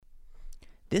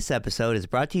This episode is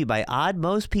brought to you by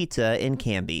Moos Pizza in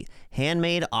Canby.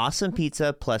 Handmade awesome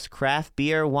pizza plus craft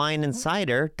beer, wine, and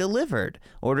cider delivered.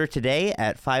 Order today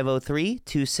at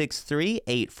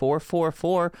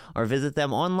 503-263-8444 or visit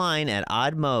them online at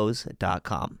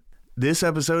oddmoos.com. This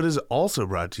episode is also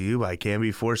brought to you by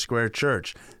Canby Foursquare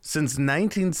Church. Since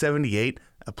 1978,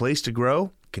 a place to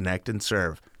grow, connect, and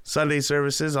serve. Sunday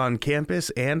services on campus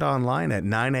and online at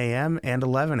 9 a.m. and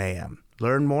 11 a.m.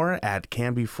 Learn more at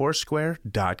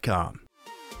canbyfoursquare.com.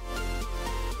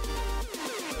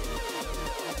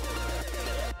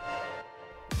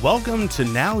 Welcome to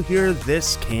Now Hear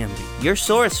This Canby, your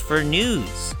source for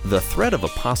news. The threat of a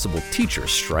possible teacher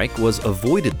strike was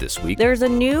avoided this week. There's a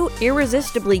new,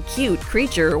 irresistibly cute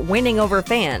creature winning over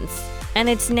fans, and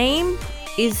its name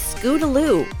is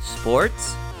Scootaloo.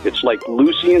 Sports. It's like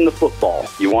Lucy in the football.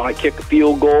 You want to kick a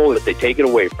field goal, but they take it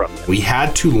away from you. We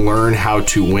had to learn how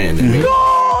to win.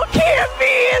 Goal can't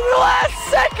be in the last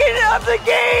second of the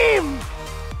game!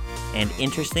 And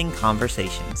interesting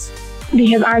conversations.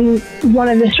 Because I'm one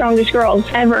of the strongest girls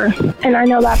ever, and I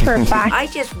know that for a fact. I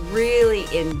just really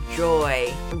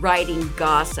enjoy writing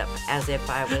gossip as if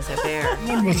I was a bear.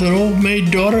 With an old maid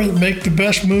daughter that make the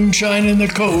best moonshine in the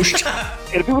coast.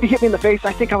 And if it would have hit me in the face,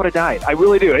 I think I would have died. I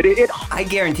really do. I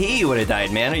guarantee you would have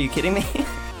died, man. Are you kidding me?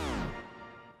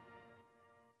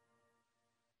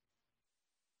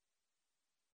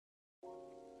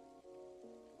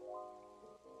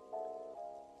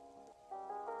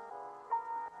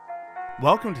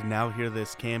 Welcome to Now Hear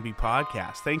This Canby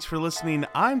podcast. Thanks for listening.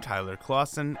 I'm Tyler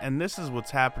Clausen, and this is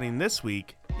what's happening this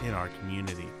week in our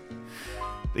community.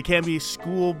 The Canby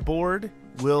School Board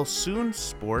will soon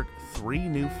sport 3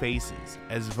 new faces,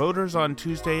 as voters on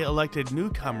Tuesday elected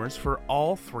newcomers for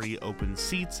all 3 open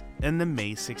seats in the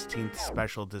May 16th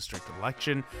special district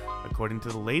election, according to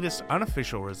the latest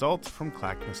unofficial results from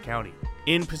Clackamas County.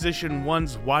 In position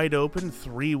 1's wide-open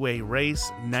 3-way race,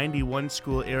 91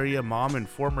 school area mom and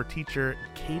former teacher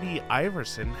Katie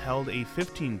Iverson held a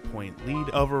 15-point lead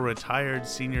over retired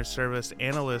senior service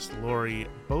analyst Lori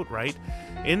Boatwright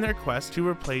in their quest to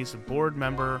replace board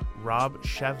member Rob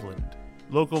Shevland.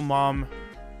 Local mom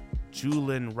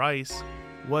Julyn Rice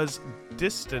was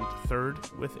distant third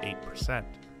with 8%.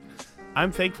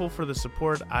 I'm thankful for the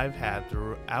support I've had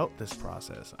throughout this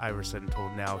process, Iverson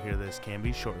told Now Hear This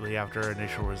Canby shortly after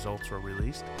initial results were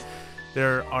released.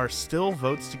 There are still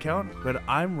votes to count, but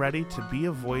I'm ready to be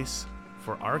a voice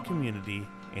for our community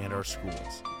and our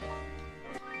schools.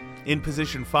 In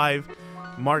position 5,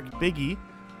 Mark Biggie,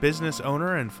 business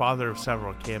owner and father of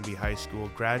several Canby High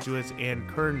School graduates and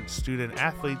current student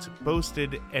athletes,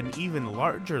 boasted an even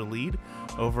larger lead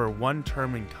over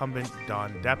one-term incumbent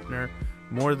Don Deppner.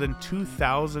 More than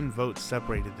 2,000 votes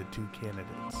separated the two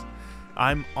candidates.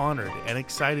 I'm honored and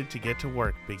excited to get to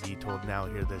work, Biggie told Now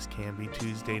Hear This Canby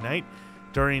Tuesday night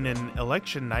during an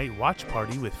election night watch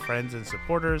party with friends and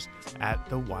supporters at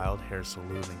the Wild Hair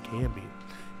Saloon in Canby.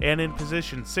 And in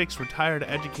position 6, retired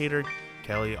educator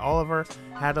Kelly Oliver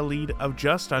had a lead of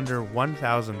just under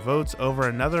 1,000 votes over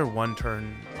another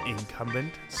one-term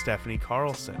incumbent, Stephanie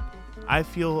Carlson. I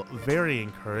feel very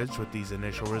encouraged with these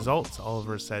initial results,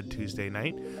 Oliver said Tuesday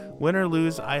night. Win or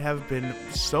lose, I have been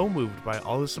so moved by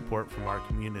all the support from our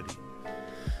community.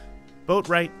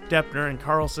 Boatwright, Deppner, and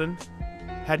Carlson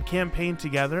had campaigned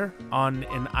together on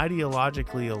an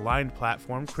ideologically aligned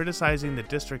platform criticizing the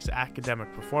district's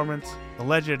academic performance,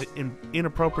 alleged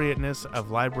inappropriateness of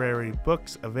library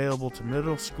books available to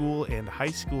middle school and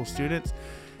high school students,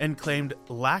 and claimed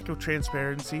lack of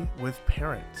transparency with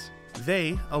parents.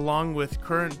 They, along with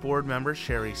current board member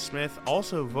Sherry Smith,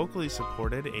 also vocally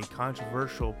supported a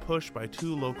controversial push by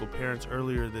 2 local parents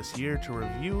earlier this year to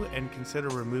review and consider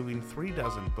removing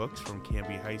 36 books from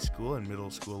Canby High School and middle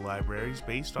school libraries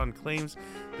based on claims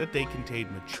that they contained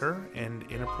mature and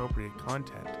inappropriate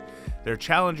content. Their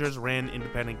challengers ran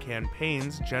independent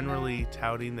campaigns, generally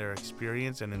touting their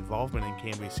experience and involvement in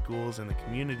Canby schools and the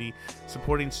community,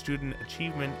 supporting student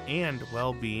achievement and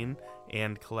well-being,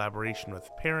 and collaboration with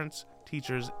parents,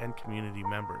 teachers, and community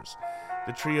members.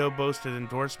 The trio boasted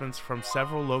endorsements from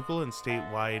several local and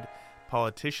statewide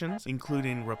politicians,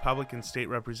 including Republican State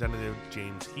Representative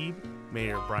James Heeb,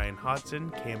 Mayor Brian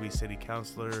Hodson, Canby City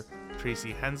Councilor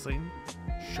Tracy Hensling,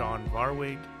 Sean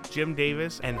Varwig, Jim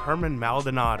Davis, and Herman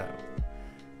Maldonado,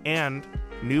 and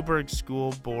Newburgh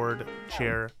School Board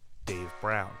Chair Dave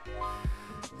Brown.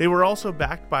 They were also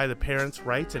backed by the Parents'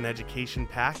 Rights and Education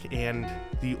PAC and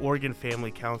the Oregon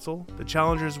Family Council. The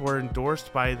challengers were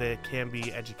endorsed by the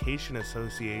Canby Education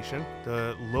Association,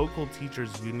 the local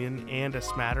teachers union, and a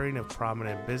smattering of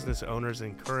prominent business owners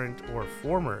and current or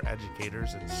former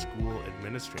educators and school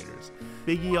administrators.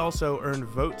 Big E also earned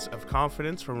votes of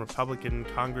confidence from Republican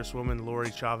Congresswoman Lori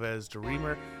Chavez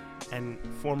DeRemer and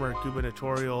former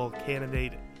gubernatorial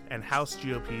candidate and House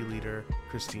GOP leader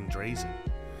Christine Drazen.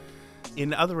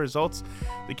 In other results,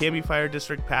 the Canby Fire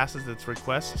District passes its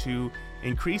request to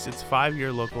increase its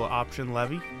 5-year local option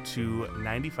levy to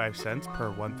 95 cents per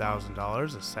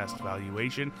 $1,000 assessed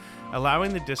valuation,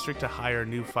 allowing the district to hire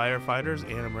new firefighters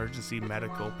and emergency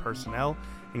medical personnel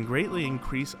and greatly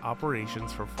increase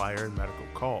operations for fire and medical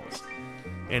calls.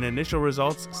 In initial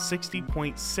results,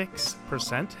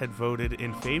 60.6% had voted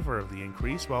in favor of the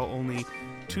increase, while only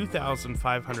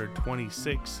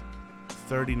 2,526,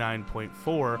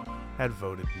 39.4%, had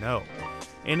voted no.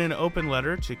 In an open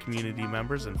letter to community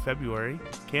members in February,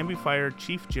 Canby Fire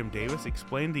Chief Jim Davis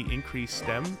explained the increase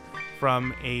stemmed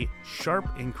from a sharp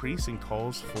increase in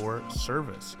calls for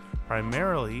service,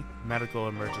 primarily medical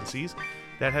emergencies,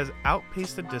 that has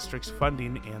outpaced the district's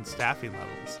funding and staffing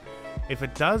levels. If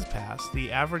it does pass,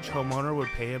 the average homeowner would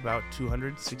pay about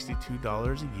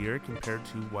 $262 a year compared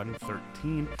to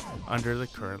 $113 under the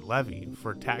current levy.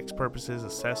 For tax purposes,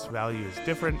 assessed value is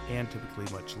different and typically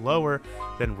much lower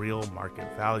than real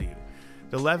market value.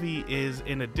 The levy is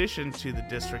in addition to the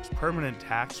district's permanent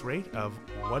tax rate of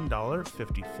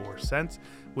 $1.54,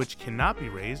 which cannot be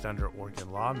raised under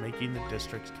Oregon law, making the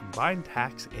district's combined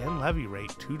tax and levy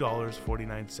rate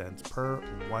 $2.49 per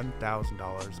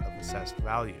 $1,000 of assessed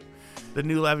value. The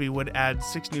new levy would add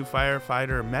 6 new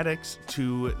firefighter medics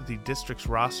to the district's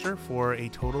roster for a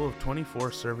total of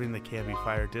 24 serving the Canby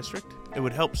Fire District. It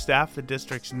would help staff the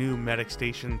district's new Medic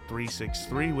Station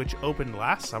 363, which opened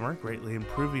last summer, greatly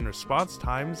improving response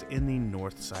times in the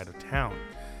north side of town.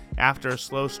 After a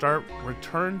slow start,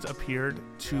 returns appeared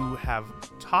to have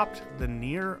topped the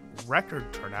near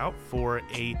record turnout for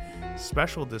a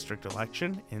special district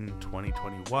election in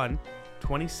 2021,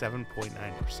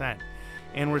 27.9%.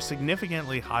 and were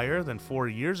significantly higher than 4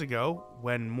 years ago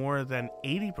when more than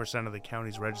 80% of the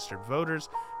county's registered voters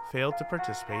failed to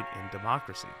participate in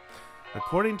democracy.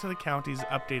 According to the county's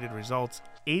updated results,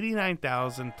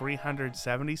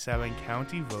 89,377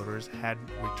 county voters had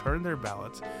returned their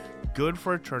ballots, good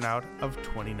for a turnout of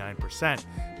 29%,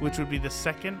 which would be the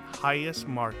second highest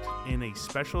marked in a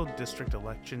special district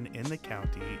election in the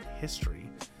county history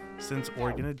since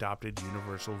Oregon adopted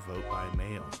universal vote by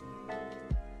mail.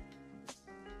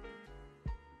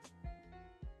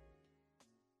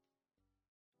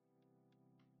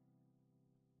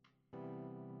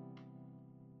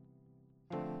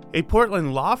 A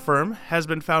Portland law firm has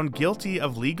been found guilty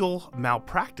of legal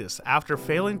malpractice after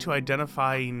failing to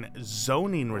identify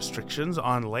zoning restrictions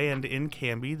on land in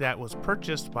Canby that was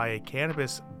purchased by a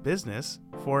cannabis business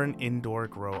for an indoor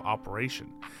grow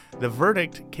operation. The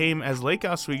verdict came as Lake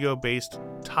Oswego-based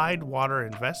Tidewater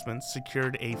Investments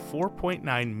secured a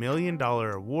 $4.9 million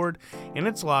award in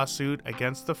its lawsuit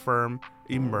against the firm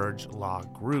Emerge Law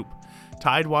Group.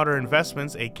 Tidewater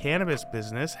Investments, a cannabis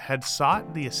business, had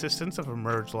sought the assistance of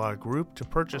Emerge Law Group to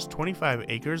purchase 25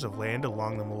 acres of land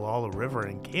along the Molalla River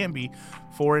in Canby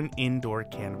for an indoor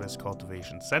cannabis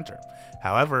cultivation center.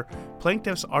 However,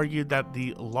 plaintiffs argued that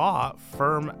the law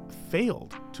firm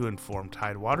failed to inform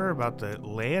Tidewater about the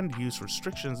land use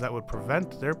restrictions that would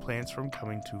prevent their plans from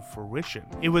coming to fruition.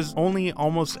 It was only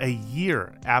almost a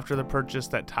year after the purchase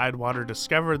that Tidewater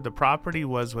discovered the property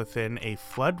was within a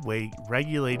floodway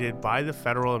regulated by the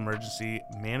Federal Emergency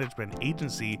Management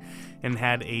Agency and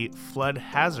had a flood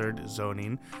hazard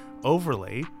zoning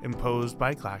overlay imposed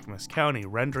by Clackamas County,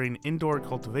 rendering indoor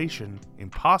cultivation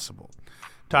impossible.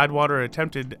 Tidewater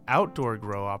attempted outdoor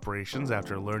grow operations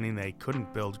after learning they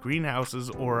couldn't build greenhouses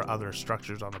or other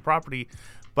structures on the property,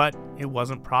 but it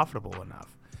wasn't profitable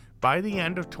enough. By the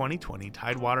end of 2020,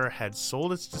 Tidewater had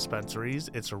sold its dispensaries,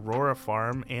 its Aurora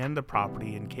farm, and the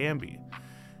property in Canby.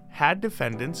 Had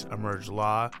defendants, Emerge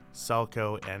Law,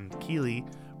 Selco, and Keeley,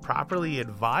 properly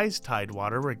advised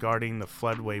Tidewater regarding the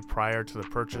floodway prior to the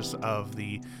purchase of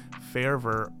the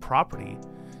Fairver property,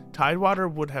 Tidewater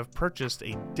would have purchased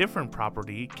a different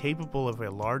property capable of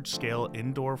a large-scale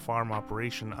indoor farm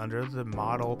operation under the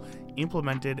model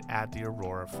implemented at the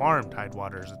Aurora farm,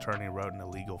 Tidewater's attorney wrote in a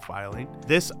legal filing.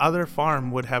 This other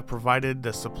farm would have provided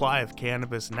the supply of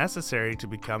cannabis necessary to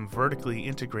become vertically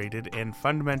integrated and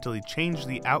fundamentally change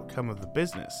the outcome of the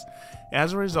business.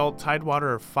 As a result,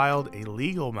 Tidewater filed a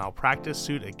legal malpractice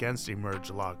suit against Emerge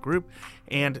Law Group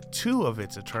and two of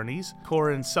its attorneys,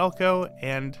 Corin Selko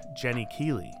and Jenny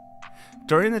Keeley.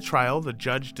 During the trial, the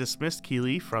judge dismissed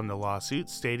Keeley from the lawsuit,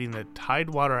 stating that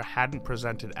Tidewater hadn't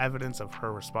presented evidence of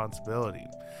her responsibility.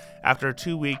 After a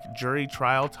 2-week jury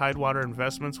trial, Tidewater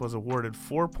Investments was awarded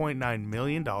 $4.9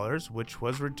 million, which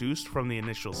was reduced from the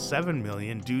initial $7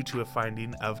 million due to a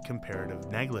finding of comparative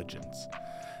negligence.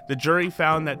 The jury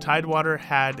found that Tidewater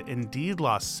had indeed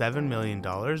lost $7 million,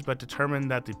 but determined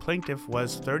that the plaintiff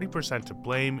was 30% to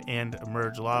blame and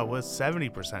Emerge Law was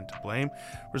 70% to blame,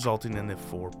 resulting in the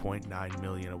 $4.9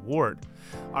 million award.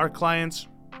 Our clients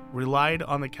relied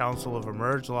on the counsel of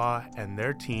Emerge Law and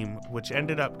their team, which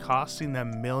ended up costing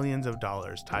them millions of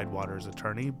dollars, Tidewater's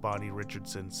attorney, Bonnie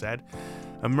Richardson, said.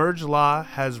 Emerge Law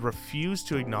has refused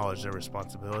to acknowledge their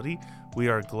responsibility. We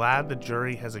are glad the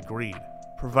jury has agreed,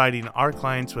 providing our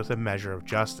clients with a measure of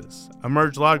justice.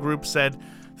 Emerge Law Group said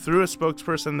through a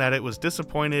spokesperson that it was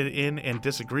disappointed in and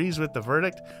disagrees with the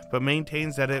verdict, but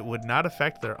maintains that it would not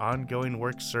affect their ongoing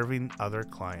work serving other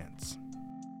clients.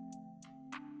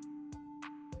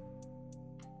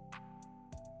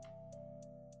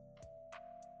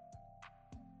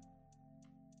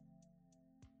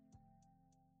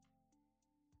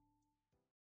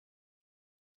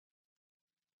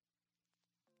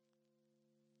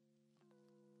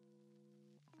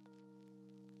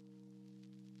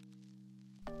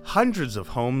 Hundreds of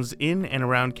homes in and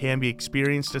around Canby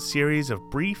experienced a series of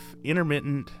brief,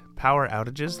 intermittent power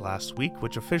outages last week,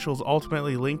 which officials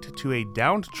ultimately linked to a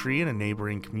downed tree in a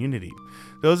neighboring community.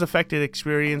 Those affected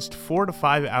experienced 4 to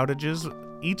 5 outages,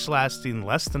 each lasting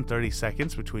less than 30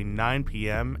 seconds between 9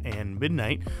 p.m. and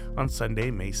midnight on Sunday,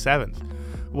 May 7th.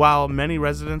 While many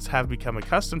residents have become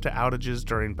accustomed to outages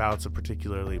during bouts of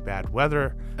particularly bad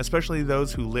weather, especially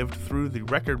those who lived through the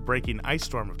record-breaking ice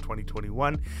storm of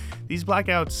 2021, these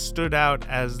blackouts stood out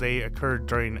as they occurred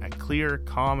during a clear,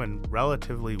 calm, and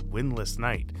relatively windless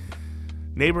night.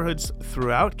 Neighborhoods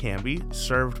throughout Canby,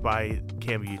 served by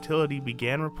Canby Utility,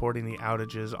 began reporting the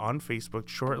outages on Facebook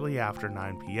shortly after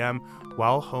 9 p.m.,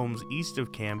 while homes east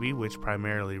of Canby, which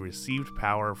primarily received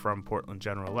power from Portland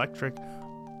General Electric,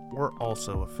 were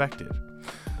also affected.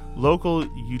 Local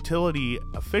utility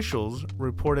officials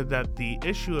reported that the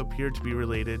issue appeared to be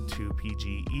related to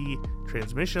PGE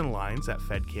transmission lines that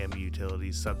fed Canby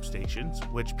Utilities substations,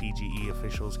 which PGE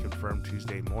officials confirmed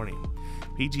Tuesday morning.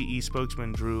 PGE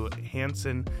spokesman Drew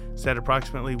Hansen said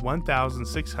approximately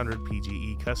 1,600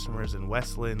 PGE customers in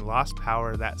West Lynn lost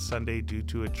power that Sunday due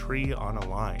to a tree on a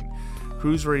line.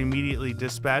 Crews were immediately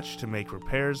dispatched to make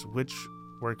repairs, which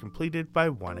were completed by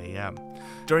 1 a.m.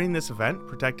 During this event,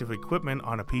 protective equipment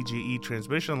on a PGE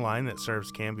transmission line that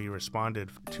serves Canby responded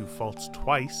to faults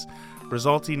twice,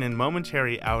 resulting in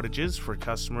momentary outages for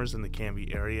customers in the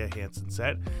Canby area, Hansen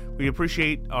said. We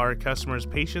appreciate our customers'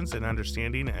 patience and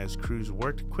understanding as crews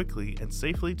worked quickly and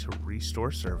safely to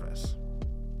restore service.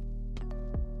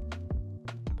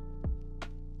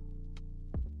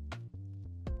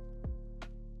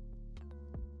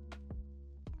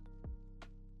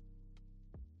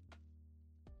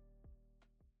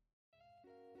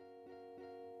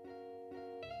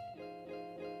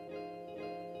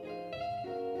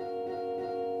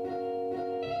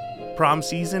 Prom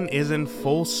season is in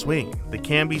full swing. The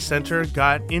Canby Center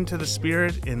got into the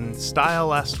spirit in style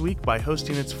last week by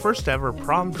hosting its first ever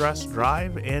prom dress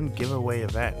drive and giveaway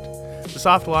event. The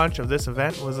soft launch of this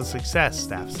event was a success,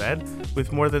 staff said,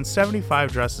 with more than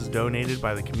 75 dresses donated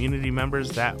by the community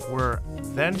members that were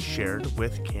then shared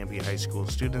with Canby High School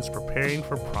students preparing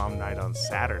for prom night on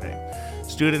Saturday.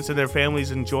 Students and their families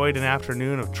enjoyed an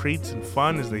afternoon of treats and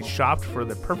fun as they shopped for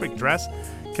the perfect dress,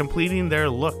 completing their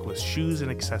look with shoes and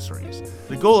accessories.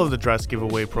 The goal of the dress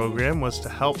giveaway program was to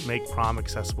help make prom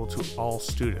accessible to all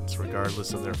students,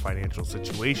 regardless of their financial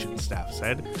situation, staff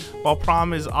said. While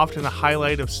prom is often a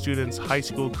highlight of students' high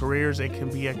school careers, it can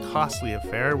be a costly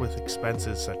affair with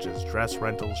expenses such as dress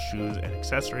rentals, shoes, and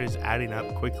accessories adding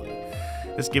up quickly.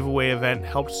 This giveaway event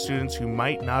helped students who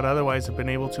might not otherwise have been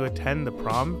able to attend the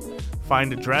prom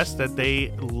find a dress that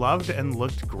they loved and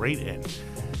looked great in.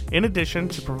 In addition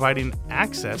to providing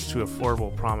access to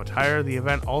affordable prom attire, the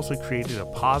event also created a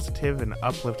positive and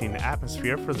uplifting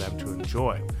atmosphere for them to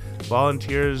enjoy.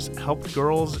 Volunteers helped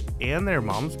girls and their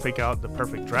moms pick out the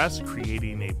perfect dress,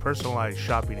 creating a personalized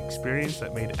shopping experience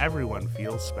that made everyone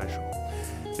feel special.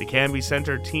 The Canby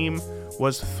Center team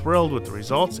was thrilled with the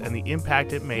results and the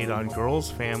impact it made on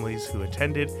girls' families who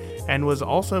attended, and was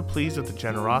also pleased with the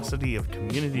generosity of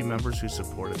community members who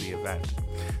supported the event.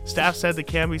 Staff said the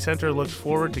Canby Center looked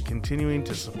forward to continuing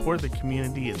to support the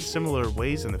community in similar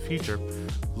ways in the future.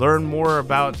 Learn more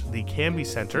about the Canby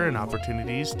Center and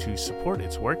opportunities to support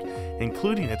its work,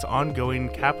 including its ongoing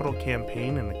capital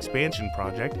campaign and expansion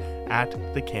project at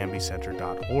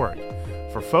thecanbycenter.org.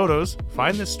 For photos,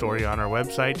 find this story on our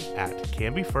website at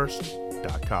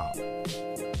canbyfirst.com.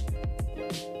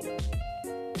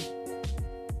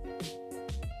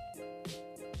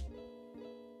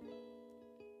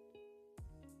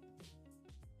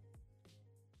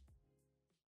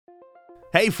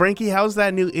 Hey, Frankie, how's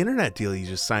that new internet deal you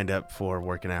just signed up for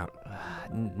working out?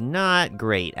 Not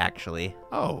great, actually.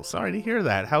 Oh, sorry to hear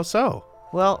that. How so?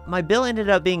 Well, my bill ended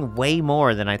up being way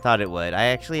more than I thought it would. I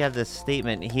actually have this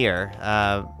statement here.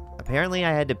 Apparently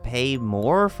I had to pay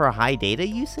more for high data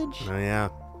usage. Oh, yeah.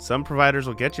 Some providers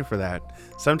will get you for that.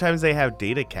 Sometimes they have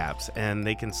data caps, and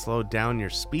they can slow down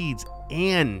your speeds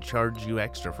and charge you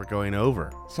extra for going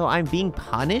over. So I'm being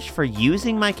punished for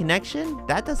using my connection?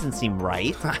 That doesn't seem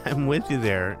right. I'm with you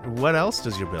there. What else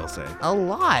does your bill say? A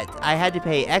lot. I had to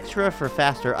pay extra for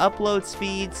faster upload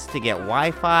speeds, to get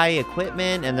Wi-Fi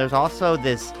equipment, and there's also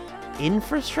this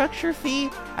infrastructure fee.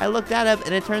 I looked that up,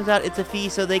 and it turns out it's a fee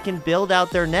so they can build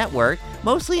out their network,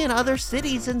 mostly in other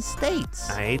cities and states.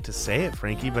 I hate to say it,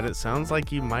 Frankie, but it sounds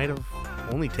like you might have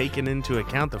only taken into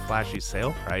account the flashy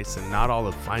sale price and not all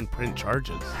the fine print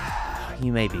charges.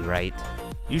 You may be right.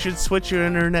 You should switch your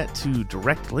internet to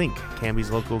Direct Link, Canby's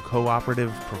local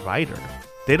cooperative provider.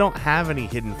 They don't have any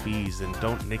hidden fees and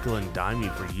don't nickel and dime you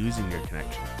for using your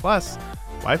connection. Plus,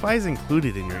 Wi-Fi is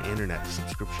included in your internet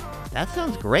subscription. That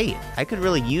sounds great. I could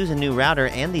really use a new router,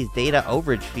 and these data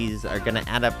overage fees are going to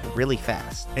add up really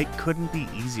fast. It couldn't be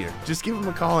easier. Just give them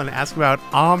a call and ask about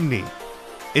Omni.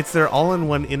 It's their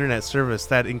all-in-one internet service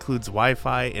that includes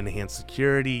Wi-Fi, enhanced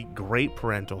security, great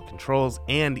parental controls,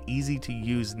 and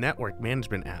easy-to-use network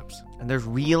management apps. And there's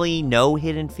really no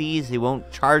hidden fees? They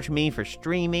won't charge me for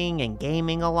streaming and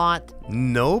gaming a lot?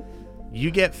 Nope. You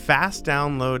get fast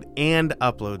download and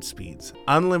upload speeds,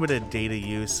 unlimited data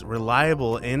use,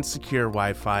 reliable and secure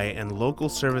Wi-Fi, and local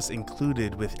service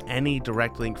included with any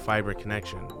Direct Link fiber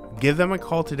connection. Give them a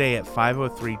call today at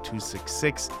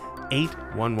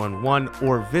 503-266-8111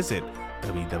 or visit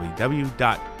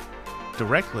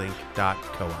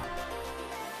www.directlink.coop.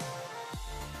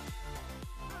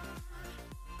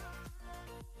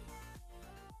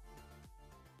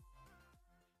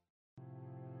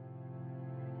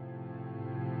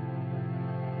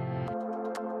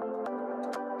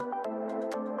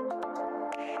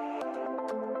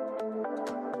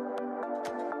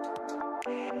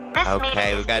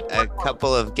 Okay, we've got a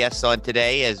couple of guests on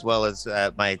today, as well as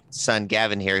my son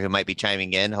Gavin here, who might be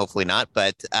chiming in. Hopefully not,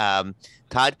 but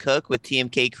Todd Cook with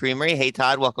TMK Creamery. Hey,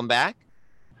 Todd, welcome back.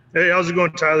 Hey, how's it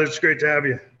going, Tyler? It's great to have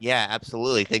you. Yeah,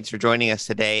 absolutely. Thanks for joining us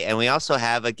today. And we also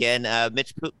have, again,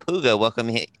 Mitch Puga,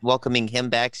 welcoming him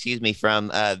back, from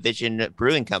Vision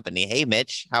Brewing Company. Hey,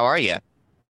 Mitch, how are you?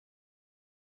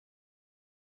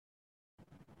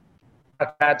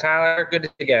 Not bad, Tyler. Good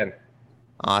again.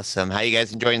 Awesome. How you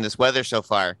guys enjoying this weather so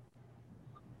far?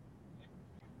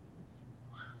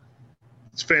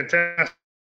 It's fantastic.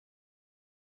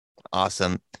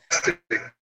 Awesome.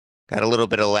 Got a little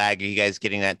bit of lag. Are you guys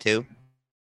getting that too?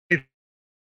 Out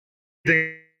of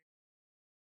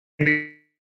the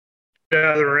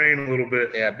rain a little bit.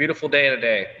 Yeah, beautiful day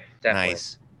today. Definitely.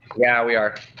 Nice. Yeah, we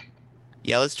are.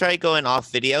 Yeah, let's try going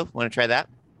off video. Want to try that?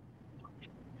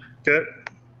 Good.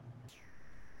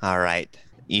 All right.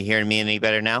 You hearing me any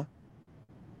better now?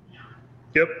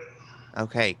 Yep.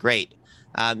 Okay, great.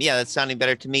 Yeah, that's sounding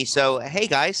better to me. So, hey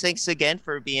guys, thanks again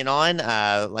for being on.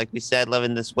 Like we said,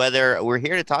 loving this weather. We're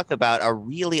here to talk about a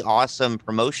really awesome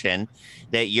promotion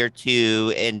that your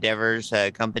two endeavors,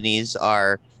 companies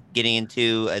are getting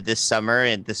into this summer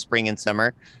and this spring and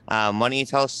summer. Why don't you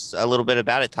tell us a little bit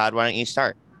about it, Todd? Why don't you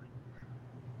start?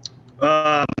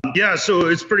 Yeah, so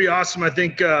it's pretty awesome. I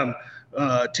think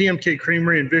TMK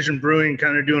Creamery and Vision Brewing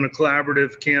kind of doing a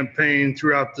collaborative campaign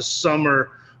throughout the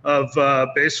summer of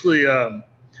basically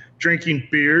drinking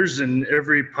beers, and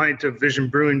every pint of Vision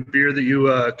Brewing beer that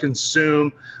you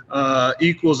consume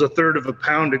equals 1/3 of a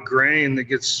pound of grain that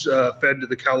gets fed to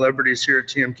the celebrities here at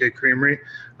TMK Creamery,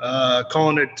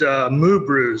 calling it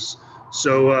Brews.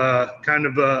 So kind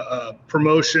of a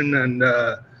promotion and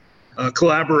a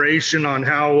collaboration on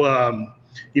how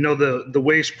the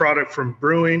waste product from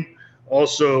brewing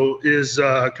also is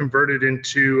converted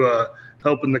into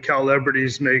helping the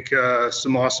celebrities make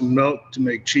some awesome milk to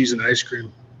make cheese and ice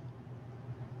cream.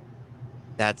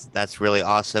 That's really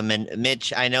awesome. And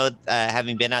Mitch, I know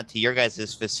having been out to your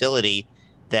guys' facility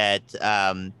that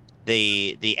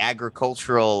the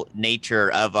agricultural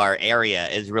nature of our area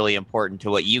is really important to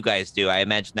what you guys do. I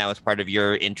imagine that was part of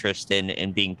your interest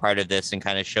in being part of this and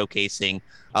kind of showcasing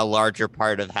a larger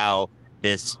part of how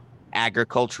this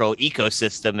agricultural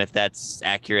ecosystem, if that's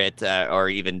accurate or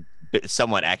even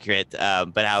somewhat accurate,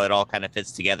 but how it all kind of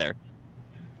fits together.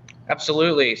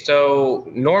 Absolutely. So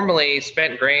normally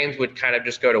spent grains would kind of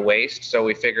just go to waste. So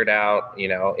we figured out,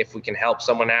 if we can help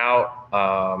someone out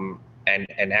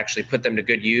and actually put them to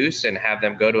good use and have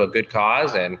them go to a good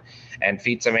cause and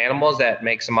feed some animals that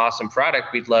make some awesome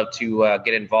product, we'd love to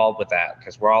get involved with that,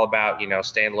 because we're all about,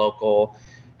 staying local,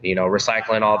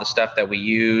 recycling all the stuff that we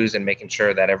use and making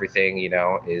sure that everything,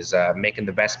 is making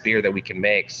the best beer that we can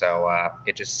make. So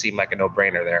it just seemed like a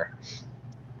no-brainer there.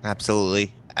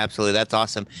 Absolutely. Absolutely. That's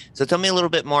awesome. So tell me a little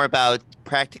bit more about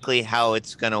practically how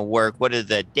it's going to work. What are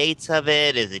the dates of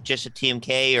it? Is it just at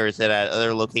TMK or is it at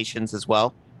other locations as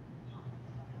well?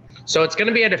 So it's going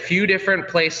to be at a few different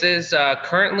places.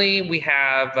 Currently, we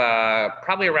have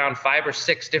probably around 5 or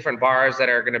 6 different bars that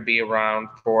are going to be around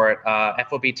for it.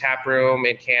 FOB Tap Room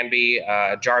in Canby,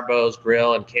 Jarbo's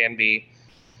Grill in Canby,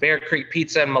 Bear Creek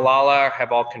Pizza and Malala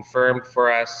have all confirmed for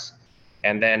us.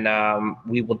 And then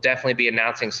we will definitely be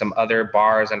announcing some other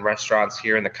bars and restaurants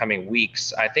here in the coming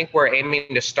weeks. I think we're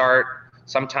aiming to start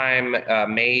sometime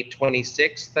May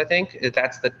 26th, I think.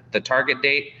 That's the target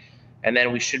date. And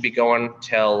then we should be going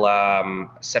till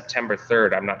September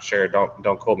 3rd. I'm not sure.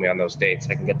 Don't quote me on those dates.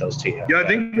 I can get those to you. Yeah, I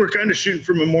think we're kind of shooting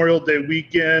for Memorial Day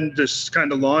weekend, just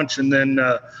kind of launch, and then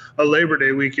a Labor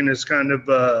Day weekend is kind of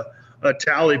a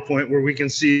tally point where we can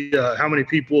see how many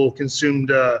people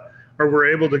consumed or were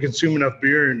able to consume enough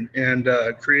beer and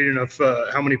create enough,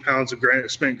 how many pounds of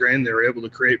spent grain they were able to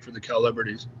create for the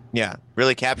celebrities. Yeah,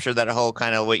 really capture that whole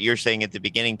kind of what you're saying at the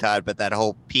beginning, Todd, but that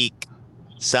whole peak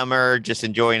summer, just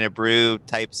enjoying a brew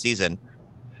type season.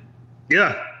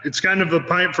 Yeah, it's kind of a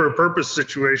pint for a purpose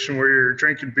situation where you're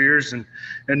drinking beers and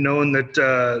knowing that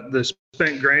the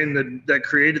spent grain that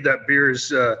created that beer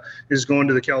is going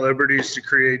to the celebrities to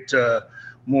create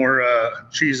more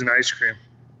cheese and ice cream.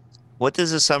 What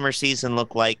does the summer season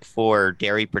look like for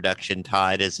dairy production,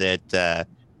 Todd? Is it a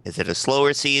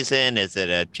slower season? Is it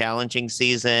a challenging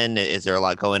season? Is there a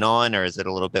lot going on, or is it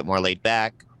a little bit more laid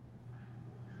back?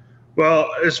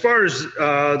 Well, as far as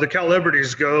the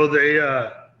celebrities go, they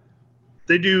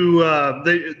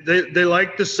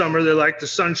like the summer. They like the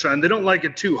sunshine. They don't like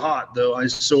it too hot, though.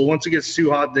 So once it gets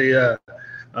too hot, they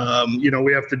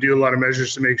we have to do a lot of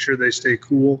measures to make sure they stay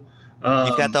cool.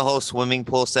 You've got the whole swimming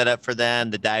pool set up for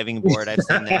them, the diving board. I've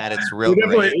seen that. It's real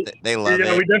great. They love it.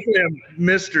 Yeah, we definitely have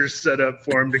misters set up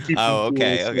for them to keep them cool.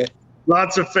 Okay. So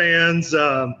lots of fans.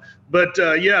 But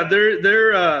they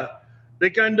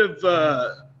kind of,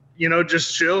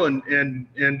 just chill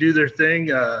and do their thing.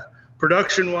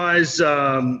 Production wise,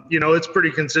 it's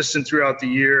pretty consistent throughout the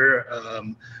year,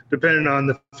 depending on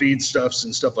the feed stuffs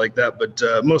and stuff like that. But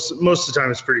most of the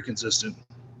time it's pretty consistent.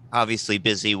 Obviously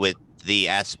busy with the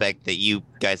aspect that you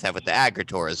guys have with the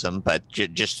agritourism, but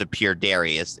just the pure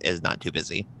dairy is not too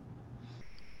busy.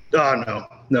 Oh,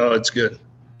 no, it's good.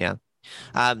 Yeah.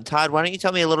 Todd, why don't you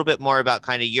tell me a little bit more about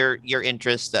kind of your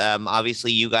interest?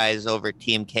 Obviously, you guys over at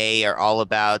TMK are all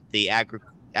about the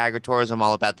agritourism,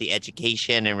 all about the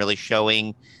education and really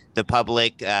showing the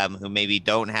public who maybe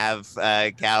don't have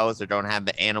cows or don't have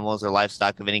animals or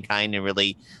livestock of any kind and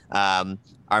really are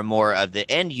more of the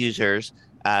end users,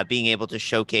 being able to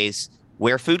showcase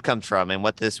where food comes from and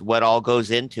what all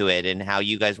goes into it and how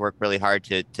you guys work really hard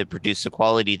to produce the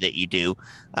quality that you do.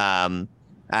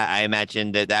 I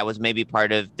imagine that was maybe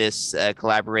part of this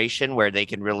collaboration where they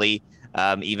can really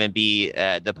even be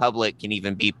the public can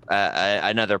even be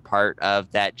another part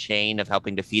of that chain of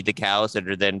helping to feed the cows that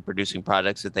are then producing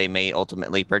products that they may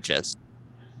ultimately purchase.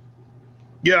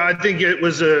 Yeah, I think it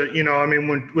was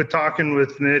when we're talking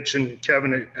with Mitch and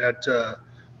Kevin at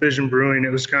Vision Brewing,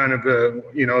 it was kind of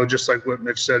just like what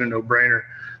Mitch said, a no-brainer.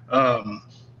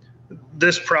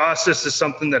 This process is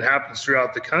something that happens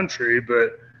throughout the country,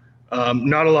 but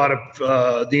not a lot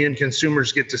of the end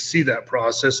consumers get to see that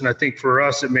process. And I think for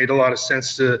us, it made a lot of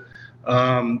sense to,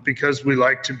 because we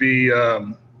like to be,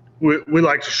 we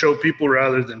like to show people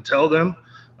rather than tell them.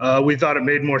 We thought it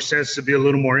made more sense to be a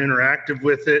little more interactive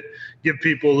with it, give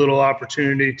people a little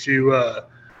opportunity to,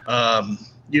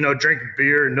 drink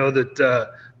beer and know that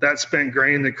that spent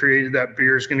grain that created that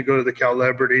beer is going to go to the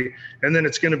Celebrity, and then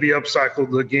it's going to be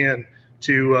upcycled again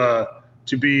to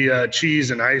be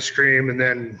cheese and ice cream, and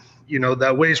then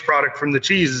that waste product from the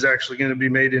cheese is actually going to be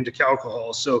made into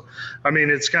alcohol. So, I mean,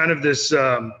 it's kind of this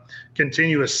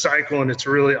continuous cycle, and it's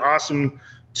really awesome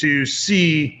to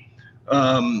see,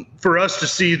 for us to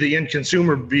see the end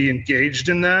consumer be engaged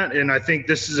in that. And I think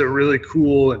this is a really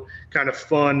cool and kind of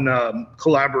fun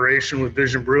collaboration with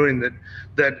Vision Brewing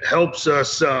that helps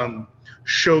us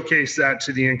showcase that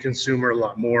to the end consumer a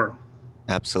lot more.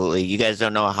 Absolutely. You guys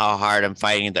don't know how hard I'm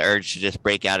fighting the urge to just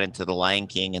break out into the Lion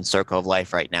King and Circle of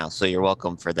Life right now. So you're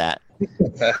welcome for that.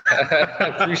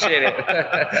 Appreciate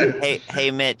it.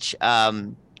 Hey, Mitch.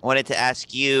 Wanted to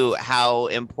ask you how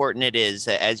important it is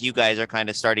as you guys are kind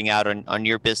of starting out on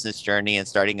your business journey and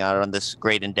starting out on this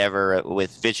great endeavor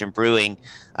with Vision Brewing.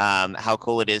 How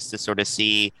cool it is to sort of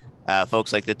see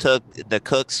folks like the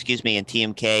Cooks, and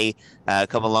TMK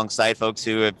come alongside folks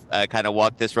who have kind of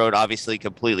walked this road, obviously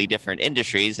completely different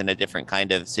industries and a different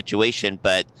kind of situation,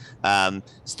 but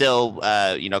still,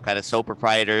 kind of sole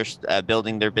proprietors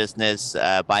building their business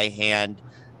by hand.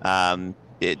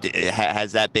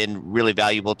 Has that been really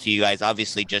valuable to you guys?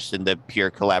 Obviously, just in the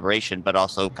pure collaboration, but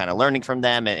also kind of learning from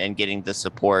them and getting the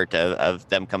support of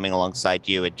them coming alongside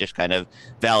you and just kind of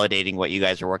validating what you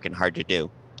guys are working hard to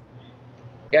do.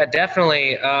 Yeah,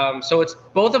 definitely. So it's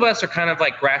both of us are kind of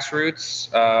like grassroots.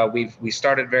 We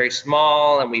started very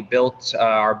small and we built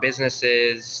our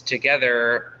businesses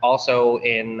together. Also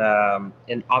in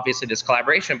obviously this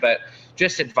collaboration, but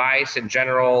just advice in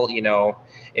general.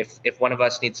 If one of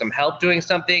us needs some help doing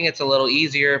something, it's a little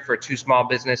easier for two small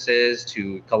businesses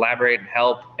to collaborate and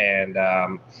help and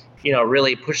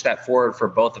really push that forward for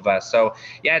both of us. So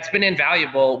yeah, it's been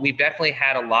invaluable. We've definitely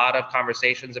had a lot of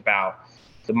conversations about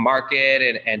the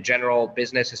market and general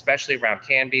business, especially around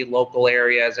Canby, local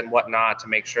areas and whatnot, to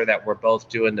make sure that we're both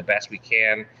doing the best we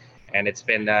can. And it's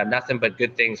been nothing but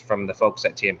good things from the folks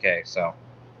at TMK. So.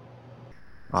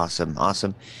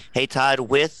 Awesome. Hey, Todd,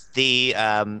 with the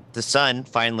sun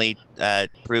finally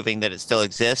proving that it still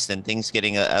exists and things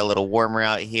getting a little warmer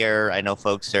out here, I know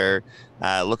folks are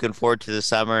looking forward to the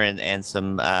summer and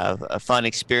some fun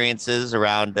experiences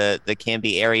around the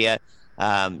Canby area.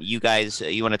 You guys,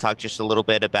 you want to talk just a little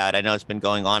bit about, I know it's been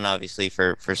going on obviously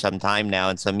for some time now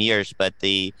and some years, but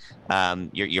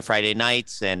your Friday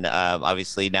nights and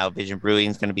obviously now Vision Brewing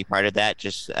is going to be part of that.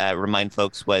 Just remind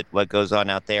folks what goes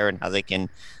on out there and how they can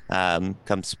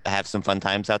come have some fun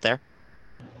times out there.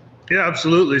 Yeah,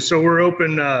 absolutely. So we're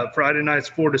open Friday nights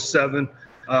 4 to 7.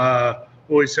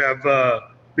 Always have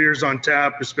beers on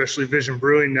tap, especially Vision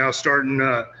Brewing now starting.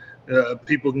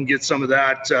 People can get some of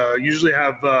that. Usually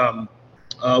have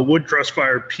wood crust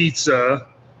fired pizza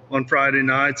on Friday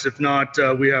nights. If not,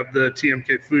 we have the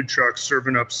TMK food trucks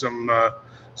serving up some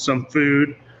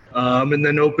food, and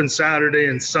then open Saturday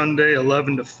and Sunday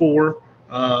 11 to 4.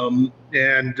 And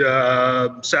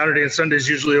Saturday and Sunday is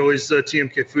usually always the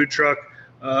TMK food truck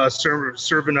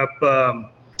serving up,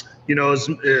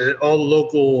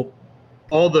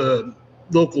 all the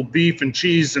local beef and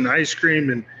cheese and ice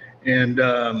cream and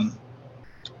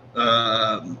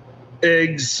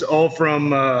eggs, all from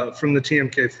the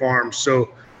TMK farm. So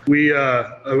we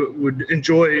would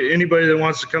enjoy anybody that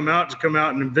wants to come out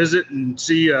and visit and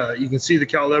see. You can see the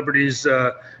celebrities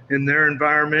in their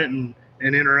environment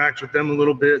and interact with them a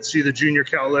little bit. See the junior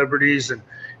celebrities and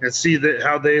see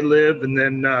how they live, and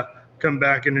then come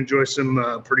back and enjoy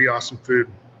some pretty awesome food.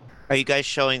 Are you guys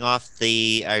showing off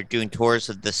are doing tours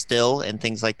of the still and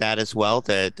things like that as well?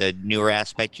 The newer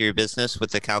aspect of your business with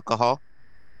the alcohol?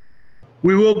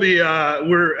 We will be.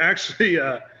 We're actually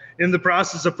in the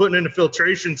process of putting in a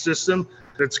filtration system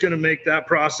that's going to make that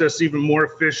process even more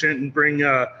efficient and bring,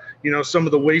 some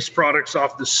of the waste products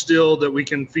off the still that we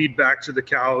can feed back to the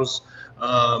cows.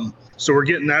 So we're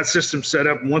getting that system set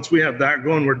up. Once we have that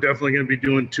going, we're definitely going to be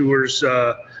doing tours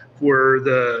for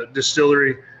the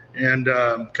distillery and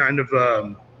a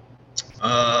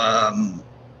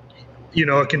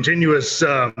continuous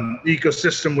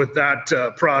ecosystem with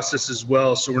that process as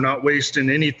well. So we're not wasting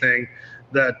anything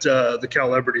that the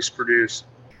celebrities produce.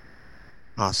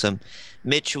 Awesome.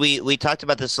 Mitch, we talked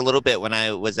about this a little bit when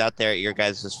I was out there at your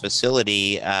guys'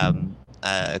 facility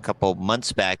a couple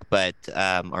months back,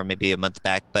 or maybe a month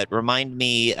back, but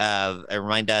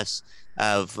remind us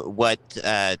of what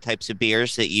types of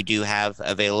beers that you do have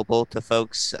available to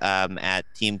folks at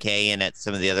TMK and at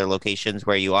some of the other locations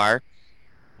where you are.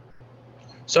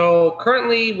 So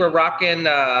currently we're rocking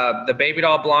the Baby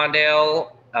Doll Blonde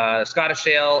Ale, Scottish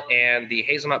Ale, and the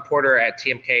Hazelnut Porter at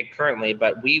TMK currently,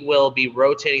 but we will be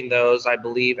rotating those, I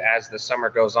believe, as the summer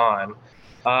goes on.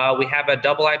 We have a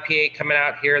double IPA coming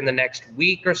out here in the next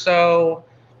week or so,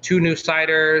 2 new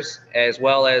ciders, as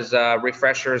well as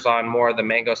refreshers on more of the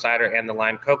mango cider and the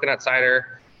lime coconut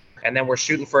cider. And then we're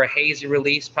shooting for a hazy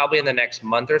release probably in the next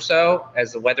month or so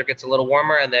as the weather gets a little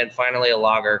warmer, and then finally a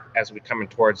lager as we come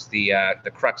towards the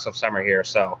crux of summer here.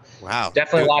 So wow,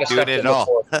 definitely a lot of stuff to look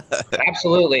forward to.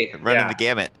 Absolutely. Running the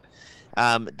gamut.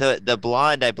 The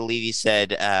blonde, I believe you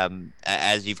said,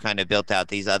 as you've kind of built out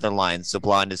these other lines, the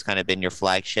blonde has kind of been your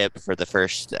flagship for the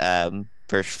first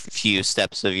few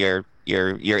steps of your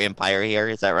empire here.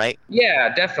 Is that right?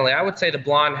 Yeah, definitely. I would say the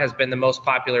blonde has been the most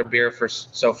popular beer for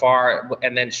so far,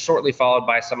 and then shortly followed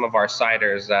by some of our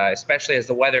ciders, especially as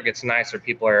the weather gets nicer.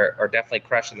 People are definitely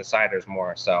crushing the ciders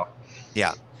more. So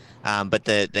yeah. But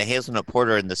the hazelnut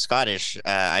porter and the Scottish,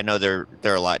 I know they're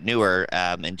a lot newer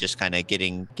and just kind of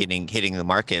hitting the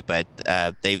market, but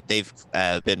they've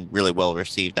been really well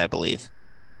received, I believe.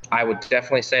 I would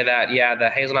definitely say that. Yeah, the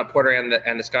hazelnut porter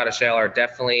and the Scottish ale are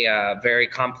definitely very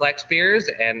complex beers,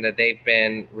 and they've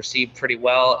been received pretty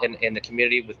well in the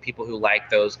community with people who like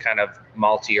those kind of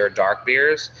malty or dark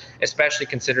beers, especially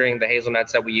considering the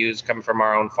hazelnuts that we use come from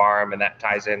our own farm, and that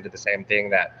ties into the same thing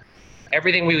that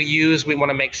everything we use, we want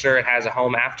to make sure it has a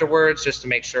home afterwards, just to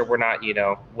make sure we're not,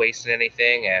 wasting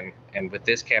anything. And with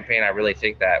this campaign, I really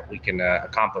think that we can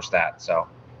accomplish that. So.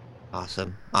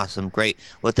 Awesome. Great.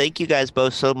 Well, thank you guys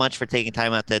both so much for taking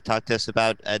time out to talk to us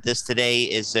about this today.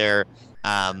 Is there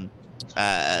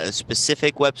a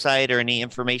specific website or any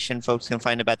information folks can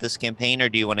find about this campaign, or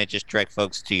do you want to just direct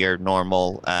folks to your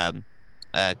normal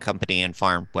company and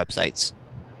farm websites?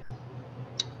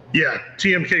 Yeah,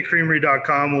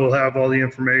 tmkcreamery.com will have all the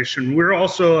information. We're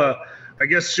also, I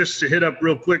guess, just to hit up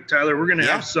real quick, Tyler, we're going to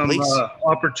have some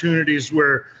opportunities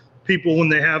where people, when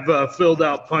they have filled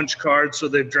out punch cards, so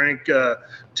they've drank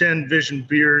 10 Vision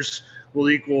beers, will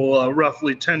equal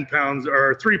roughly 10 pounds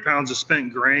or 3 pounds of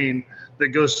spent grain that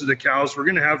goes to the cows. We're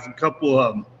going to have a couple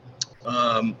of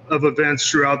events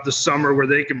throughout the summer where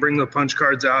they can bring the punch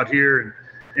cards out here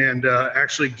and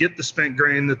actually get the spent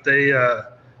grain that they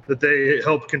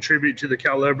help contribute to the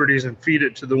cow liberties and feed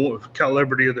it to the cow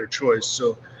liberty of their choice.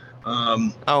 So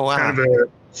kind of a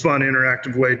fun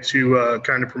interactive way to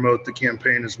kind of promote the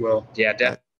campaign as well. Yeah,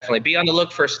 definitely. Be on the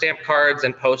look for stamp cards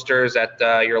and posters at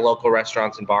your local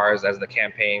restaurants and bars as the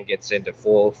campaign gets into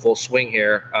full swing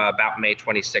here about May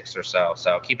 26th or so.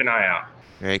 So keep an eye out.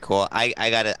 Very cool.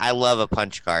 I love a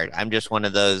punch card. I'm just one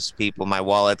of those people. My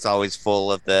wallet's always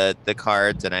full of the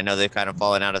cards, and I know they've kind of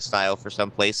fallen out of style for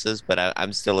some places, but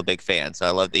I'm still a big fan. So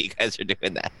I love that you guys are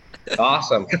doing that.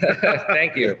 Awesome.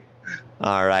 Thank you.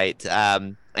 All right.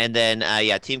 And then,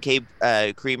 Team K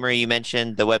Creamery, you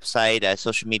mentioned the website,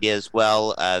 social media as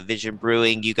well. Vision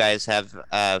Brewing, you guys have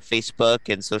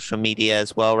Facebook and social media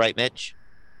as well, right, Mitch?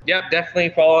 Yep, definitely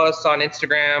follow us on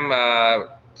Instagram.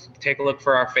 Take a look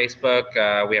for our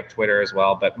Facebook. We have Twitter as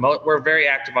well, but we're very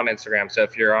active on Instagram. So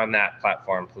if you're on that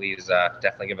platform, please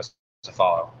definitely give us a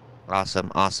follow.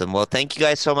 Awesome. Well, thank you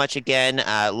guys so much again.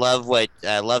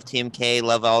 Love Team K.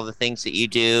 Love all the things that you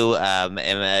do. I'm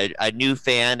a new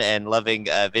fan and loving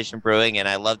Vision Brewing, and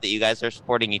I love that you guys are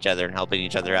supporting each other and helping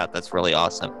each other out. That's really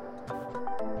awesome.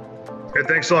 Hey,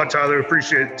 thanks a lot, Tyler.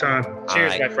 Appreciate the time.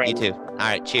 Cheers, my friend. You too. All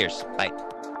right. Cheers. Bye.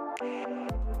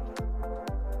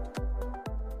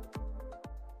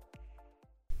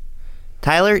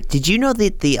 Tyler, did you know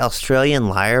that the Australian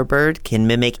lyrebird can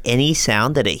mimic any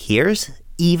sound that it hears,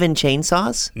 even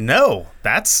chainsaws? No,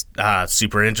 that's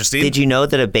super interesting. Did you know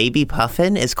that a baby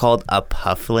puffin is called a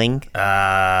puffling?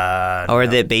 Or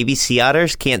that baby sea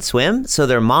otters can't swim, so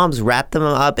their moms wrap them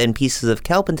up in pieces of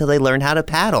kelp until they learn how to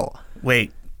paddle?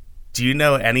 Wait. Do you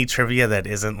know any trivia that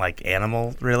isn't like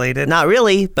animal related? Not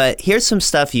really, but here's some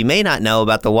stuff you may not know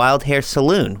about the Wild Hare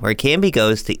Saloon, where Canby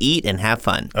goes to eat and have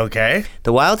fun. Okay.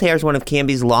 The Wild Hare is one of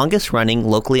Canby's longest running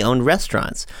locally owned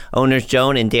restaurants. Owners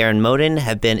Joan and Darren Moden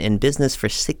have been in business for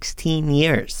 16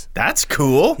 years. That's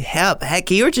cool.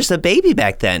 Heck, you were just a baby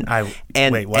back then.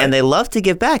 Wait, what? And they love to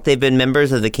give back. They've been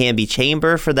members of the Canby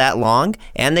Chamber for that long,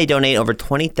 and they donate over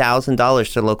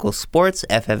 $20,000 to local sports,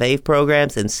 FFA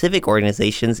programs, and civic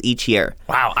organizations each year.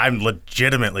 Wow, I'm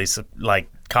legitimately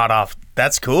caught off.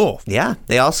 That's cool. Yeah,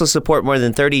 they also support more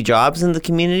than 30 jobs in the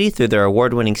community through their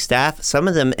award-winning staff, some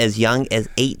of them as young as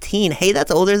 18. Hey, that's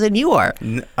older than you are.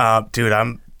 Dude,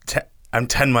 I'm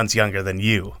 10 months younger than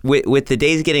you. With the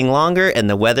days getting longer and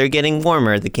the weather getting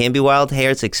warmer, the Canby Wild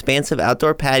Hare's expansive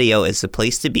outdoor patio is the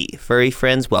place to be. Furry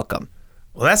friends welcome.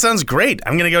 Well, that sounds great.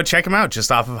 I'm going to go check them out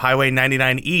just off of Highway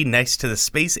 99E next to the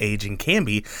Space Age in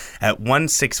Canby at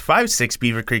 1656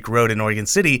 Beaver Creek Road in Oregon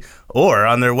City, or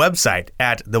on their website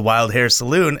at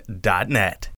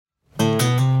thewildharesaloon.net.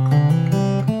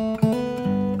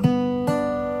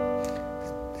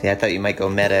 Yeah, I thought you might go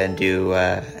meta and do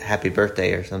Happy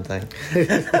Birthday or something.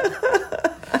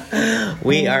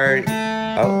 We are...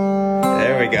 Oh,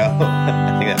 there we go.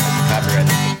 I think that might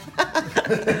be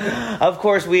copyrighted. Of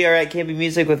course, we are at Campy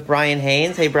Music with Brian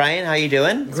Haynes. Hey, Brian, how you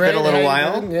doing? It's been a little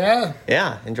while. Yeah.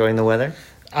 Yeah, enjoying the weather?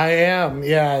 I am,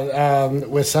 yeah.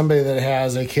 With somebody that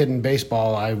has a kid in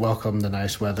baseball, I welcome the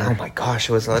nice weather. Oh, my gosh,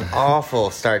 it was an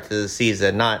awful start to the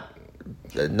season. Not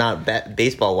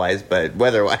baseball wise, but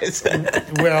weather wise.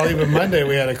 Well, even Monday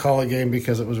we had to call a game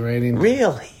because it was raining.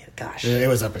 Really? Gosh. It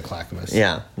was up in Clackamas.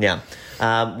 Yeah.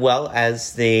 Well,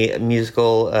 as the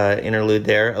musical interlude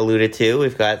there alluded to,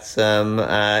 we've got some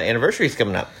anniversaries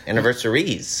coming up.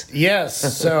 Anniversaries. Yes.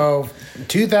 So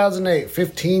 2008,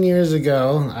 15 years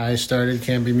ago, I started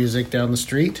Campy Music down the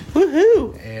street.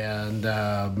 Woohoo! And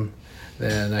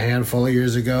then a handful of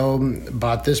years ago,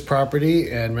 bought this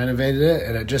property and renovated it.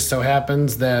 And it just so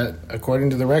happens that, according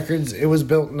to the records, it was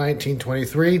built in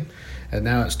 1923. And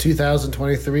now it's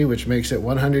 2023, which makes it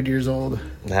 100 years old.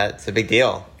 That's a big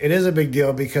deal. It is a big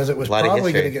deal because it was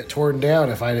probably going to get torn down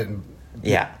if I didn't.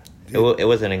 Yeah, it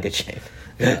wasn't in good shape.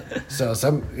 Yeah. So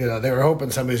they were hoping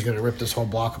somebody's going to rip this whole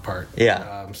block apart.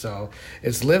 Yeah. So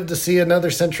it's lived to see another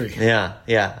century.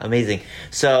 Yeah, amazing.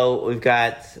 So we've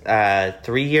got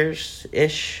 3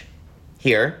 years-ish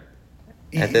here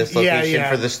at this location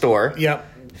for the store. Yep.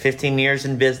 15 years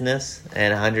in business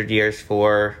and 100 years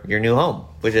for your new home,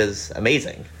 which is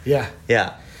amazing. Yeah.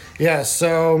 Yeah.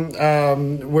 So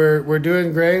we're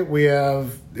doing great. We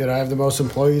have I have the most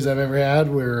employees I've ever had.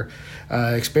 We're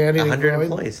expanding. 100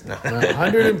 employees. No.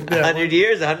 100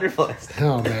 years, 100 employees.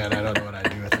 Oh man, I don't know what I'd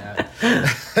do with that.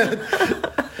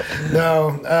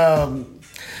 No.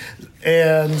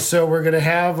 And so we're gonna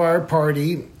have our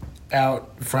party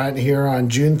out front here on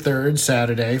June 3rd,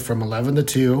 Saturday, from 11 to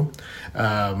 2.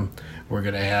 We're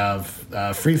going to have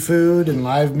free food and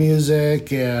live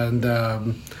music and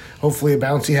hopefully a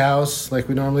bouncy house like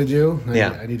we normally do.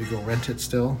 I need to go rent it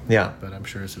still. Yeah. But I'm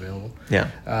sure it's available. Yeah.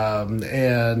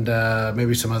 And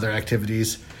maybe some other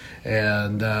activities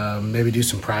and maybe do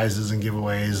some prizes and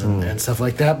giveaways and stuff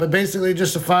like that. But basically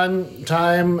just a fun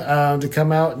time to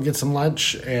come out and get some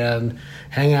lunch and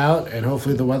hang out, and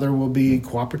hopefully the weather will be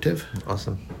cooperative.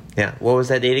 Awesome. Yeah. What was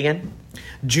that date again?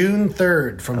 June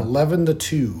 3rd from 11 to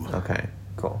 2. Okay,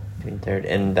 cool. June 3rd.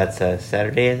 And that's a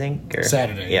Saturday, I think? Or?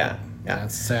 Saturday. Yeah.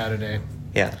 That's Saturday.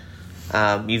 Yeah.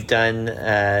 You've done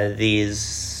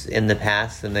these in the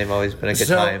past, and they've always been a good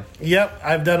time. Yep,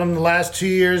 I've done them the last 2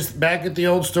 years. Back at the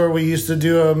old store, we used to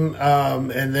do them,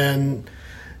 and then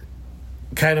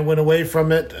kind of went away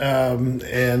from it.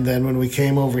 And then when we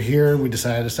came over here, we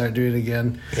decided to start doing it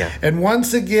again. Yeah. And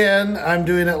once again, I'm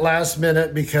doing it last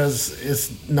minute because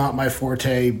it's not my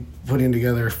forte putting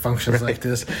together functions like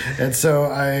this. And so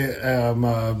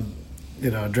I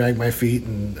drag my feet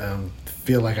and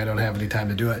feel like I don't have any time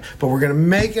to do it. But we're going to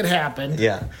make it happen.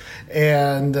 Yeah.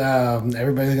 And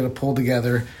everybody's going to pull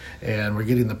together, and we're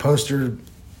getting the poster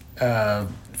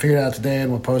figured out today,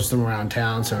 and we'll post them around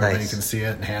town so everybody can see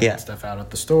it and hand stuff out at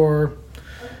the store.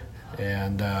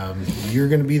 And you're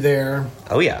going to be there.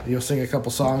 Oh, yeah. You'll sing a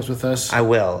couple songs with us. I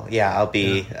will. Yeah, I'll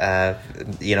be,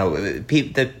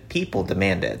 the people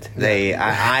demand it.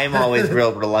 I'm always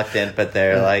real reluctant, but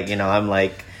they're like, I'm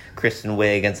like Kristen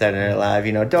Wiig on Saturday Night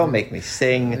Live, don't make me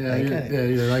sing. Yeah,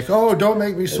 you're like, oh, don't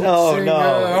make me sing.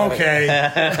 No.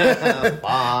 Okay.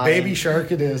 Baby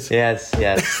Shark it is. Yes.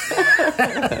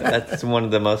 That's one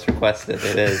of the most requested.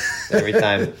 It is every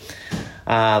time.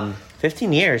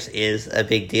 15 years is a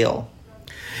big deal.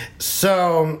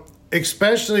 So,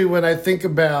 especially when I think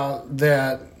about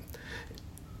that,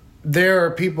 there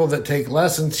are people that take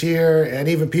lessons here and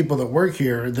even people that work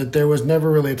here that there was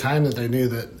never really a time that they knew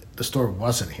that the store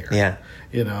wasn't here. Yeah.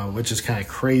 Which is kind of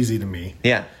crazy to me.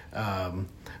 Yeah.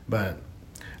 But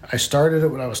I started it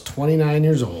when I was 29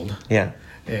 years old. Yeah.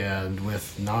 And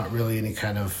with not really any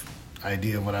kind of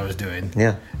idea of what I was doing.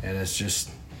 Yeah. And it's just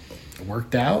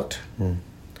worked out.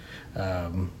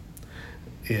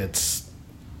 It's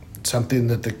something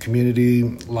that the community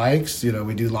likes.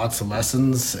 We do lots of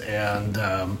lessons and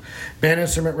band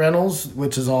instrument rentals,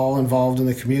 which is all involved in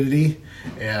the community.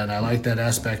 And I like that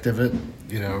aspect of it.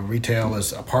 Retail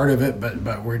is a part of it,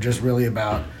 but we're just really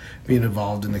about being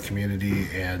involved in the community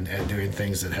and doing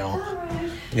things that help.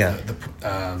 Yeah.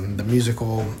 The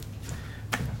musical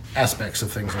aspects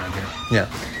of things around here. Yeah.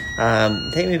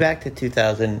 Take me back to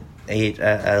 2008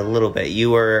 a little bit.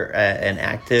 You were an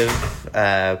active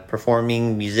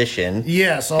performing musician.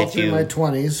 Yes, all through my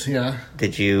 20s, yeah.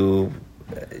 Did you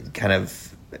kind of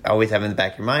always have in the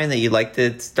back of your mind that you'd like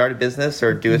to start a business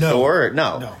or do a store?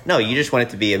 No, you just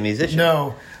wanted to be a musician.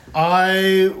 No,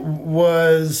 I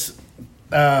was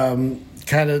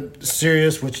kind of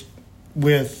serious, with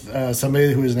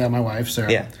somebody who is now my wife,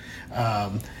 Sarah. Yeah.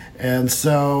 And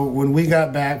so when we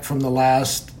got back from the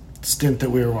last stint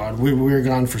that we were on, we were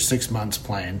gone for 6 months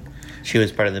playing. She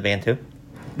was part of the band too?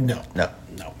 No.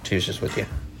 She was just with you.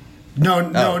 No.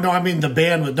 I mean the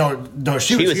band was no.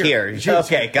 She was here. She was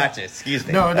okay, here. gotcha. Excuse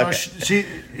me. No. Okay.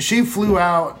 She flew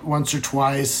out once or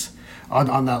twice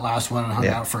on that last one and hung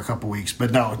out for a couple weeks.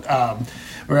 But no,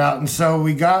 we're out, and so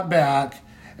we got back,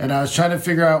 and I was trying to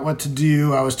figure out what to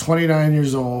do. I was 29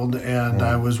 years old, and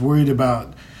I was worried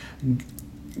about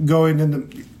going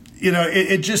into.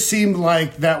 It just seemed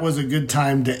like that was a good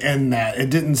time to end that. It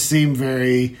didn't seem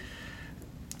very.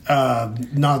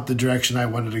 Not the direction I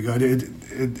wanted to go.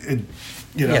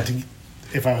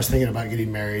 If I was thinking about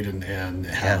getting married and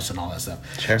house and all that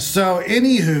stuff. Sure. So,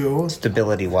 anywho,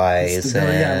 stability wise, we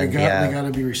got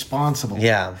to be responsible.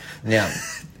 Yeah. You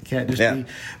can't just be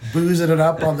boozing it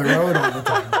up on the road all the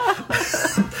time.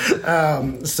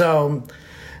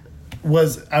 I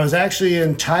was actually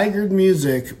in Tiger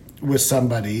Music with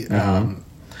somebody,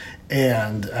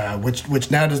 and which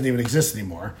now doesn't even exist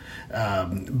anymore.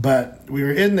 But we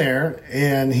were in there,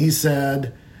 and he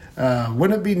said,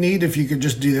 wouldn't it be neat if you could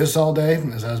just do this all day?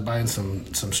 As I was buying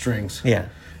some strings. Yeah.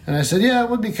 And I said, yeah, it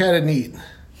would be kind of neat.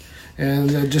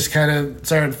 And it just kind of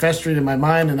started festering in my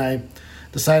mind, and I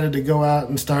decided to go out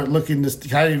and start looking. I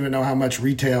didn't even know how much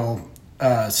retail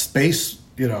space,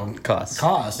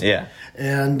 costs. Yeah.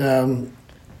 And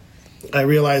I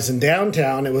realized in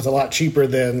downtown it was a lot cheaper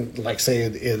than, like, say,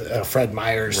 in Fred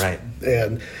Meyer's. Right.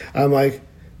 And I'm like,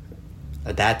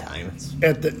 at that time, it's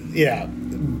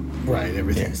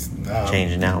everything's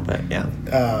changing now, but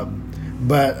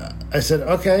but I said,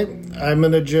 okay, I'm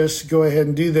going to just go ahead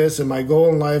and do this. And my goal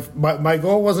in life, my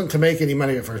goal wasn't to make any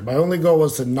money at first. My only goal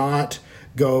was to not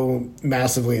go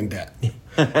massively in debt.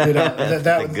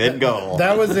 That a good goal.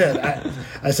 That was it.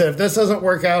 I said, if this doesn't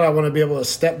work out, I want to be able to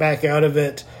step back out of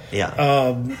it.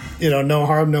 Yeah. No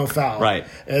harm, no foul. Right.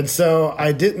 And so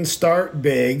I didn't start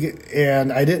big,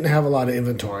 and I didn't have a lot of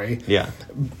inventory. Yeah.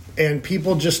 And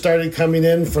people just started coming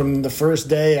in from the first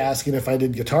day asking if I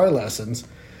did guitar lessons.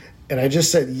 And I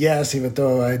just said yes, even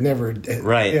though I never.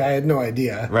 Right. I had no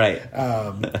idea. Right.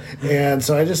 And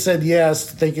so I just said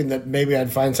yes, thinking that maybe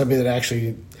I'd find somebody that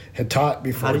actually had taught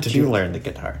before. How did you learn the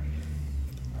guitar?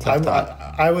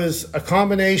 I was a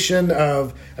combination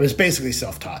of. I was basically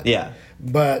self-taught. Yeah.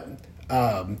 But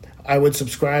I would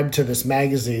subscribe to this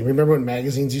magazine. Remember when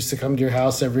magazines used to come to your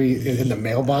house in the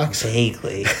mailbox?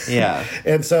 Vaguely, yeah.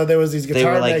 And so there was these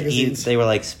guitar magazines. They were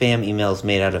like spam emails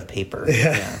made out of paper.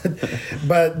 Yeah.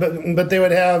 but they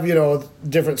would have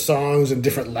different songs and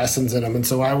different lessons in them, and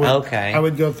so I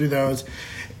would go through those.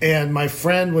 And my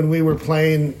friend,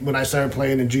 when I started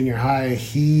playing in junior high,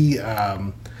 he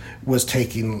was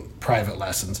taking private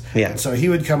lessons. Yeah. And so he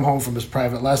would come home from his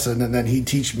private lesson, and then he'd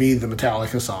teach me the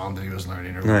Metallica song that he was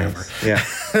learning or whatever. Yeah.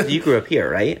 You grew up here,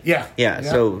 right? Yeah. Yeah.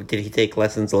 So did he take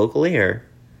lessons locally or?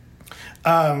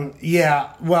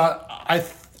 Yeah. Well,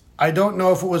 I don't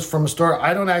know if it was from a store.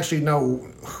 I don't actually know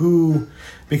who,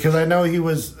 because I know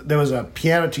there was a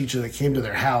piano teacher that came to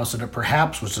their house, and it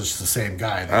perhaps was just the same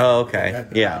guy. Okay.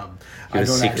 He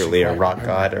was secretly a rock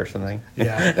god or something.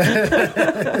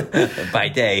 Yeah. By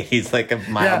day, he's like a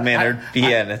mild-mannered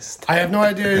pianist. I have no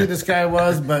idea who this guy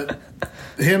was, but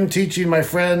him teaching my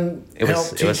friend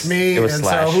helped teach me. It was and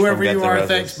Slash so whoever from you Guns N' are, Roses.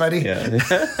 thanks, buddy.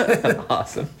 Yeah.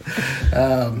 Awesome.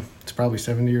 It's probably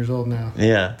 70 years old now.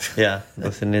 Yeah.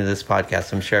 Listening to this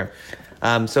podcast, I'm sure.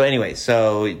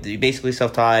 So you basically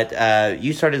self-taught.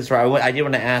 You started this. I did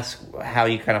want to ask how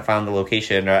you kind of found the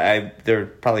location. There were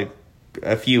probably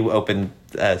a few open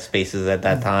spaces at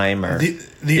that time, or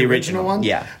the original one.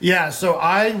 Yeah. So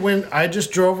I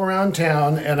just drove around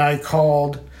town and I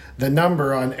called the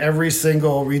number on every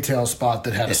single retail spot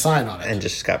that had a sign on it, and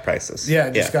just got prices.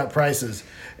 Got prices,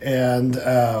 and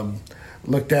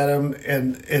looked at them,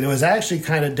 and it was actually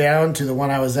kind of down to the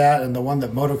one I was at and the one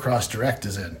that Motocross Direct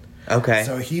is in. Okay.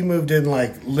 So he moved in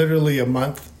like literally a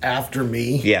month after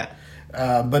me. Yeah.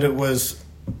 But it was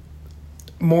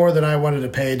more than I wanted to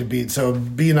pay to be. So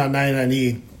being on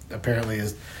 99E apparently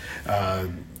is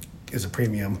a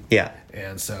premium. Yeah.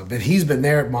 And so, but he's been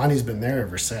there. Monty's been there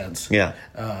ever since. Yeah.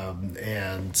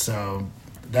 And so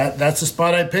that's the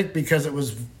spot I picked because it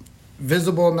was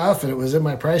visible enough and it was in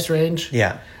my price range.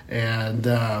 Yeah. And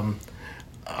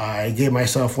I gave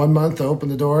myself 1 month to open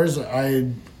the doors.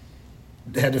 I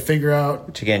had to figure out.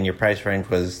 Which again, your price range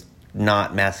was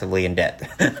not massively in debt.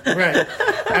 Right.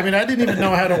 I mean, I didn't even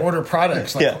know how to order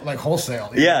products like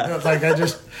wholesale. Yeah. Like I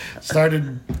just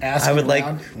started asking. I would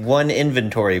around. like one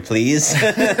inventory, please.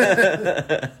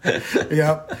 Yep.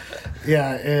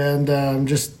 Yeah, and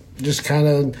just kind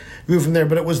of grew from there.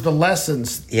 But it was the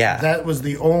lessons. Yeah. That was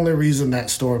the only reason that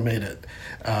store made it.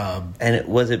 And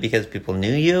was it because people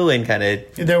knew you and kind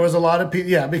of... There was a lot of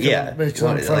people, because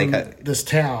I'm from this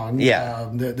town. Yeah.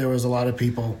 There was a lot of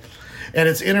people. And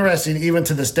it's interesting, even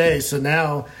to this day. So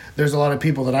now there's a lot of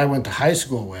people that I went to high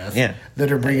school with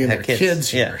that are bringing their kids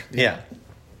here. Yeah.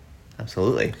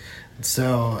 Absolutely.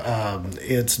 So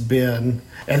it's been...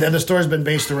 And then the store's been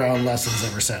based around lessons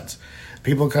ever since.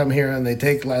 People come here and they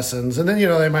take lessons, and then,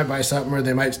 they might buy something, or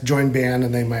they might join band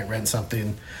and they might rent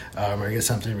something or get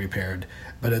something repaired.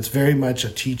 But it's very much a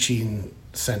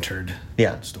teaching-centered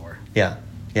store. Yeah.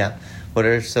 What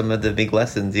are some of the big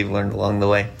lessons you've learned along the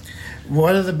way?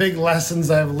 One of the big lessons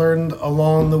I've learned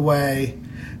along the way,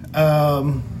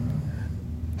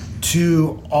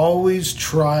 to always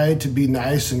try to be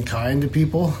nice and kind to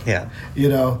people. Yeah.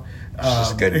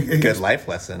 Just a good life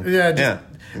lesson. Yeah.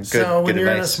 Good, so when good you're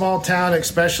advice. in a small town,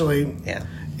 especially,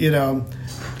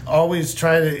 always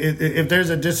try to, if there's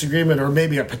a disagreement or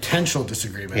maybe a potential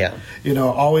disagreement,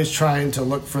 always trying to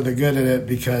look for the good in it,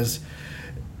 because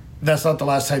that's not the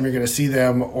last time you're going to see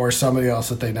them or somebody else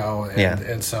that they know.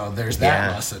 And so there's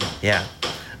that lesson. Yeah.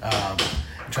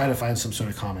 Try to find some sort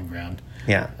of common ground.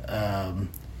 Yeah.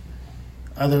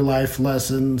 Other life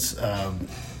lessons,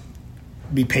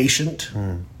 be patient.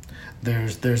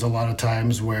 There's a lot of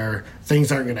times where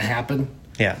things aren't going to happen.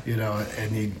 Yeah.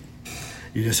 And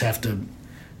you just have to,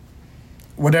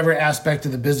 whatever aspect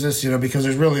of the business, because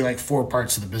there's really like 4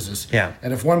 parts of the business. Yeah.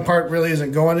 And if one part really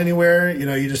isn't going anywhere,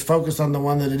 you just focus on the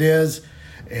one that it is,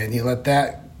 and you let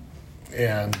that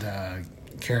and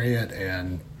carry it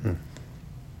and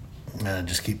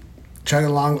just keep chugging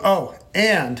along. Oh,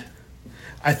 and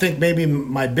I think maybe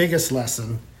my biggest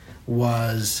lesson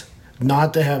was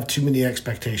not to have too many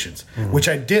expectations, which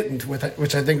I didn't,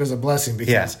 which I think was a blessing,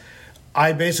 because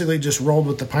I basically just rolled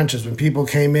with the punches. When people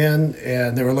came in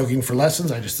and they were looking for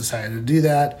lessons, I just decided to do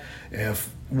that. If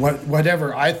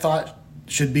whatever I thought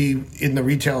should be in the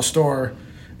retail store,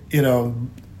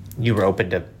 you were open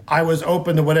to. I was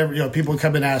open to whatever. People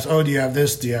come and ask, "Oh, do you have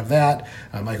this? Do you have that?"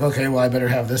 I'm like, "Okay, well, I better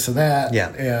have this and that." Yeah.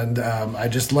 And I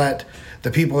just let the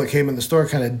people that came in the store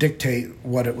kind of dictate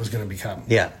what it was going to become.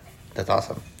 Yeah, that's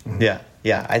awesome. Mm-hmm.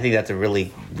 Yeah. I think that's a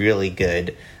really, really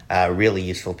good, really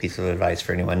useful piece of advice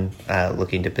for anyone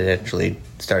looking to potentially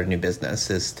start a new business,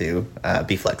 is to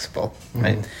be flexible,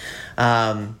 right?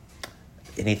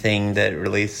 Anything that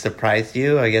really surprised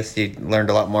you? I guess you learned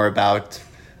a lot more about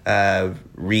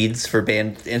reeds for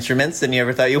band instruments than you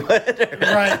ever thought you would.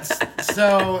 Right.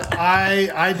 So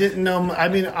I didn't know. I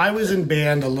mean, I was in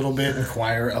band a little bit and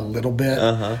choir a little bit,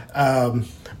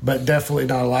 but definitely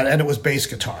not a lot. And it was bass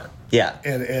guitar. Yeah.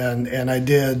 And I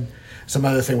did some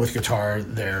other thing with guitar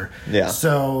there. Yeah.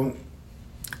 So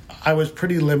I was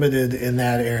pretty limited in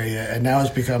that area, and now it's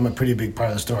become a pretty big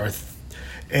part of the store.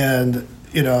 And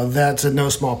that's a no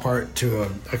small part to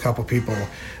a couple people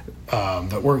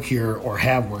that work here or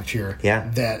have worked here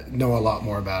that know a lot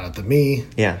more about it than me.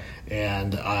 Yeah.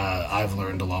 And I've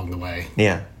learned along the way.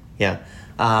 Yeah.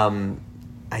 The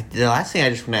last thing I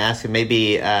just want to ask you,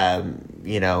 maybe,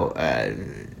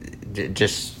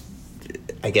 just,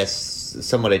 I guess,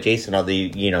 somewhat adjacent, although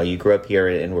you grew up here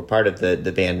and were part of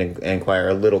the band and choir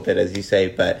a little bit, as you say,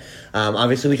 but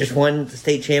obviously we just won the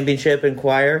state championship in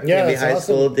choir. Yeah, Canby that's High awesome.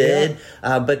 School did.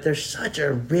 Yeah. But there's such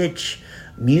a rich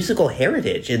musical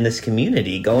heritage in this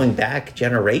community going back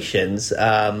generations.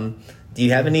 Do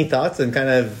you have any thoughts on kind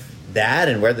of that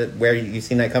and where you've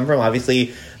seen that come from?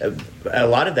 Obviously, a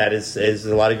lot of that is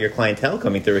a lot of your clientele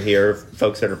coming through here,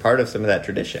 folks that are part of some of that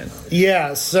tradition.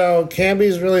 Yeah, so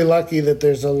Canby's really lucky that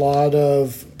there's a lot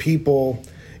of people,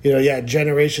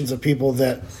 generations of people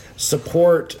that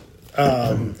support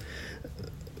band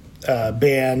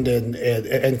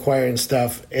and choir and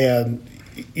stuff, and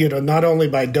not only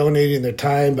by donating their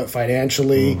time but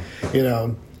financially,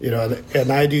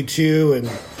 and I do too, and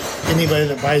anybody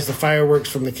that buys the fireworks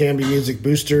from the Canby Music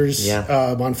Boosters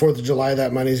on 4th of July,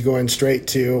 that money's going straight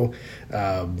to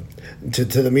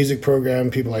the music program.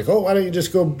 People are like, oh, why don't you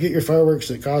just go get your fireworks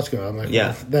at Costco? I'm like,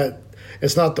 well, that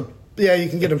it's not the. Yeah, you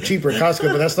can get them cheaper at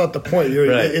Costco, but that's not the point.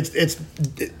 Right. It's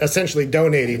essentially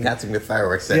donating. Got some good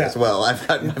fireworks there as well. I've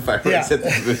gotten my fireworks at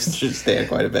the booster stand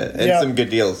quite a bit, and some good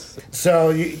deals.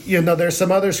 So there's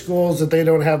some other schools that they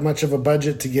don't have much of a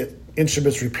budget to get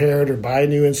instruments repaired or buy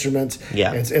new instruments.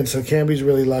 Yeah, and so Canby's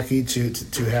really lucky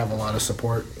to have a lot of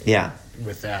support. Yeah,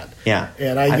 with that. Yeah,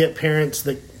 and I get parents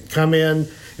that come in,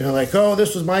 like, oh,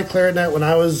 this was my clarinet when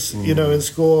I was, in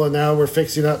school, and now we're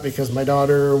fixing up because my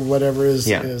daughter or whatever is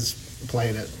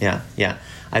playing it. Yeah.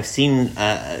 I've seen,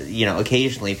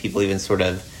 occasionally people even sort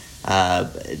of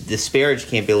disparage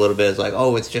can't be a little bit as like,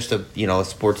 oh, it's just a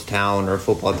sports town or a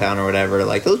football town or whatever.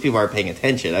 Like, those people aren't paying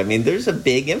attention. I mean, there's a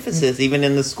big emphasis even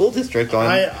in the school district on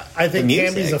I think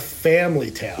Canby's a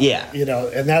family town. Yeah,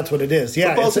 and that's what it is.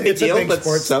 Yeah, football's a big deal, but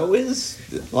sports. So is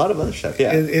a lot of other stuff.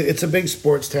 Yeah, it's a big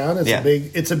sports town.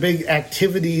 It's a big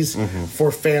activities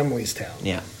for families town.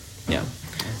 Yeah.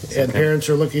 And parents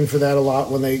are looking for that a lot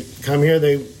when they come here.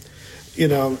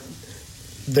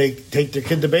 They take their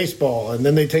kid to baseball, and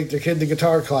then they take their kid to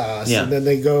guitar class, and then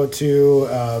they go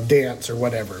to dance or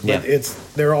whatever. But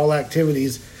they're all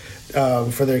activities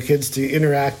for their kids to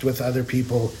interact with other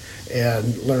people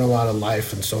and learn a lot of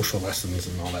life and social lessons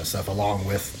and all that stuff, along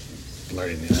with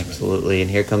learning the instrument. Absolutely. And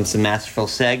here comes the masterful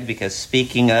seg, because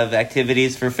speaking of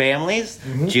activities for families,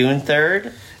 June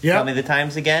 3rd. Tell me the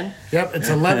times again. Yep, it's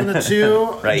 11 to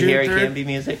 2. Right June here 3rd, at Canby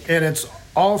Music. And it's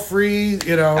all free,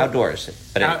 outdoors,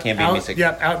 but it can't be music.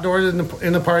 Yep, outdoors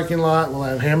in the parking lot. We'll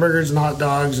have hamburgers and hot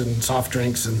dogs and soft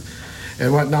drinks and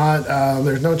whatnot.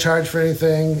 There's no charge for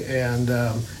anything, and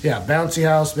bouncy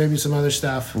house, maybe some other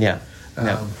stuff.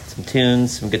 Some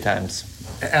tunes, some good times.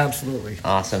 Absolutely.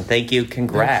 Awesome. Thank you.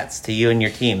 Congrats to you and your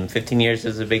team. 15 years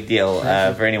is a big deal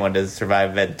for anyone to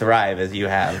survive and thrive as you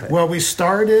have. Well, we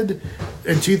started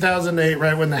in 2008,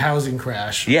 right when the housing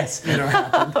crash.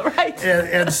 Happened. Right.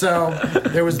 And so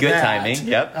there was good that. Timing.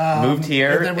 Yep. Moved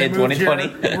here in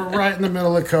 2020. We're right in the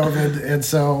middle of COVID, and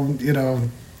so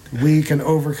we can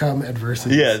overcome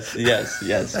adversity. Yes.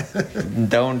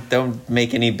 Don't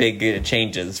make any big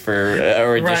changes for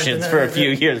or additions for a few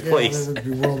years, please. It'll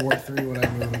be World War III when I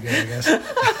move again, I guess.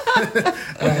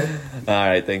 All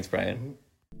right. Thanks, Brian.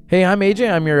 Hey, I'm AJ.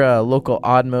 I'm your local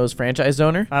Odd Mo's franchise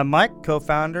owner. I'm Mike,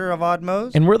 co-founder of Odd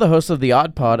Mo's. And we're the hosts of The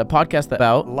Odd Pod, a podcast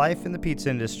about life in the pizza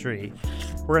industry.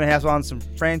 We're going to have on some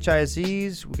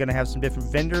franchisees. We're going to have some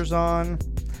different vendors on.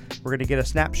 We're going to get a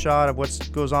snapshot of what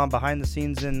goes on behind the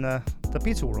scenes in the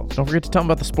pizza world. Don't forget to tell them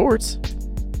about the sports.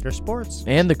 There's sports.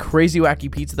 And the crazy wacky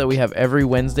pizza that we have every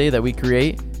Wednesday that we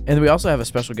create. And we also have a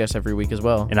special guest every week as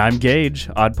well. And I'm Gage,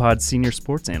 Odd Pod Senior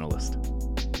Sports Analyst.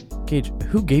 Gage,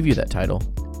 who gave you that title?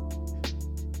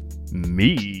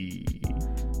 Me.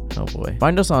 Oh boy.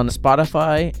 Find us on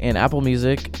Spotify and Apple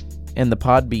Music and the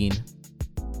Podbean.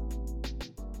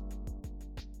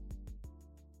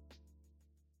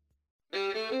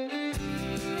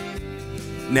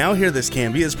 Now Hear This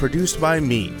Canby is produced by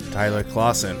me, Tyler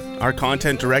Clausen. Our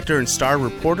content director and star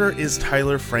reporter is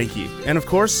Tyler Frankie. And of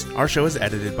course, our show is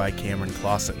edited by Cameron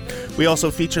Clausen. We also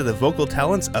feature the vocal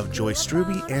talents of Joy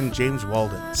Struby and James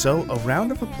Walden. So a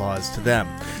round of applause to them.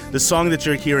 The song that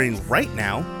you're hearing right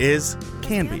now is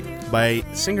Canby by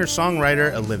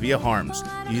singer-songwriter Olivia Harms,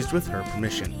 used with her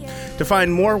permission. To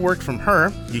find more work from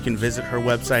her, you can visit her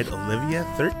website,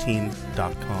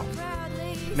 olivia13.com.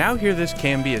 Now Hear This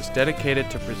Canby is dedicated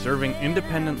to preserving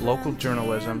independent local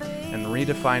journalism and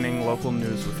redefining local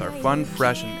news with our fun,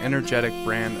 fresh, and energetic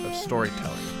brand of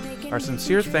storytelling. Our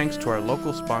sincere thanks to our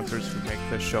local sponsors who make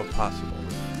this show possible.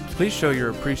 Please show your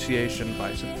appreciation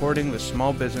by supporting the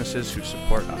small businesses who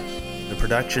support us. The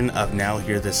production of Now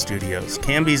Hear This Studios,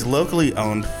 Canby's locally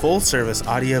owned, full-service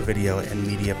audio, video, and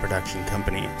media production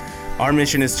company. Our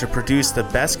mission is to produce the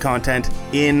best content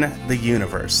in the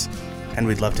universe, and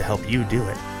we'd love to help you do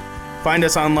it. Find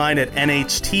us online at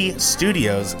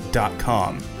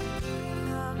nhtstudios.com.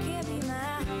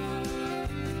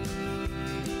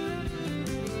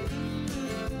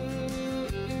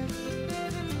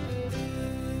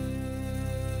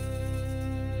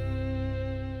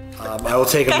 I will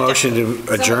take a motion to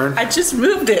adjourn. I just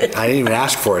moved it. I didn't even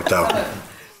ask for it, though.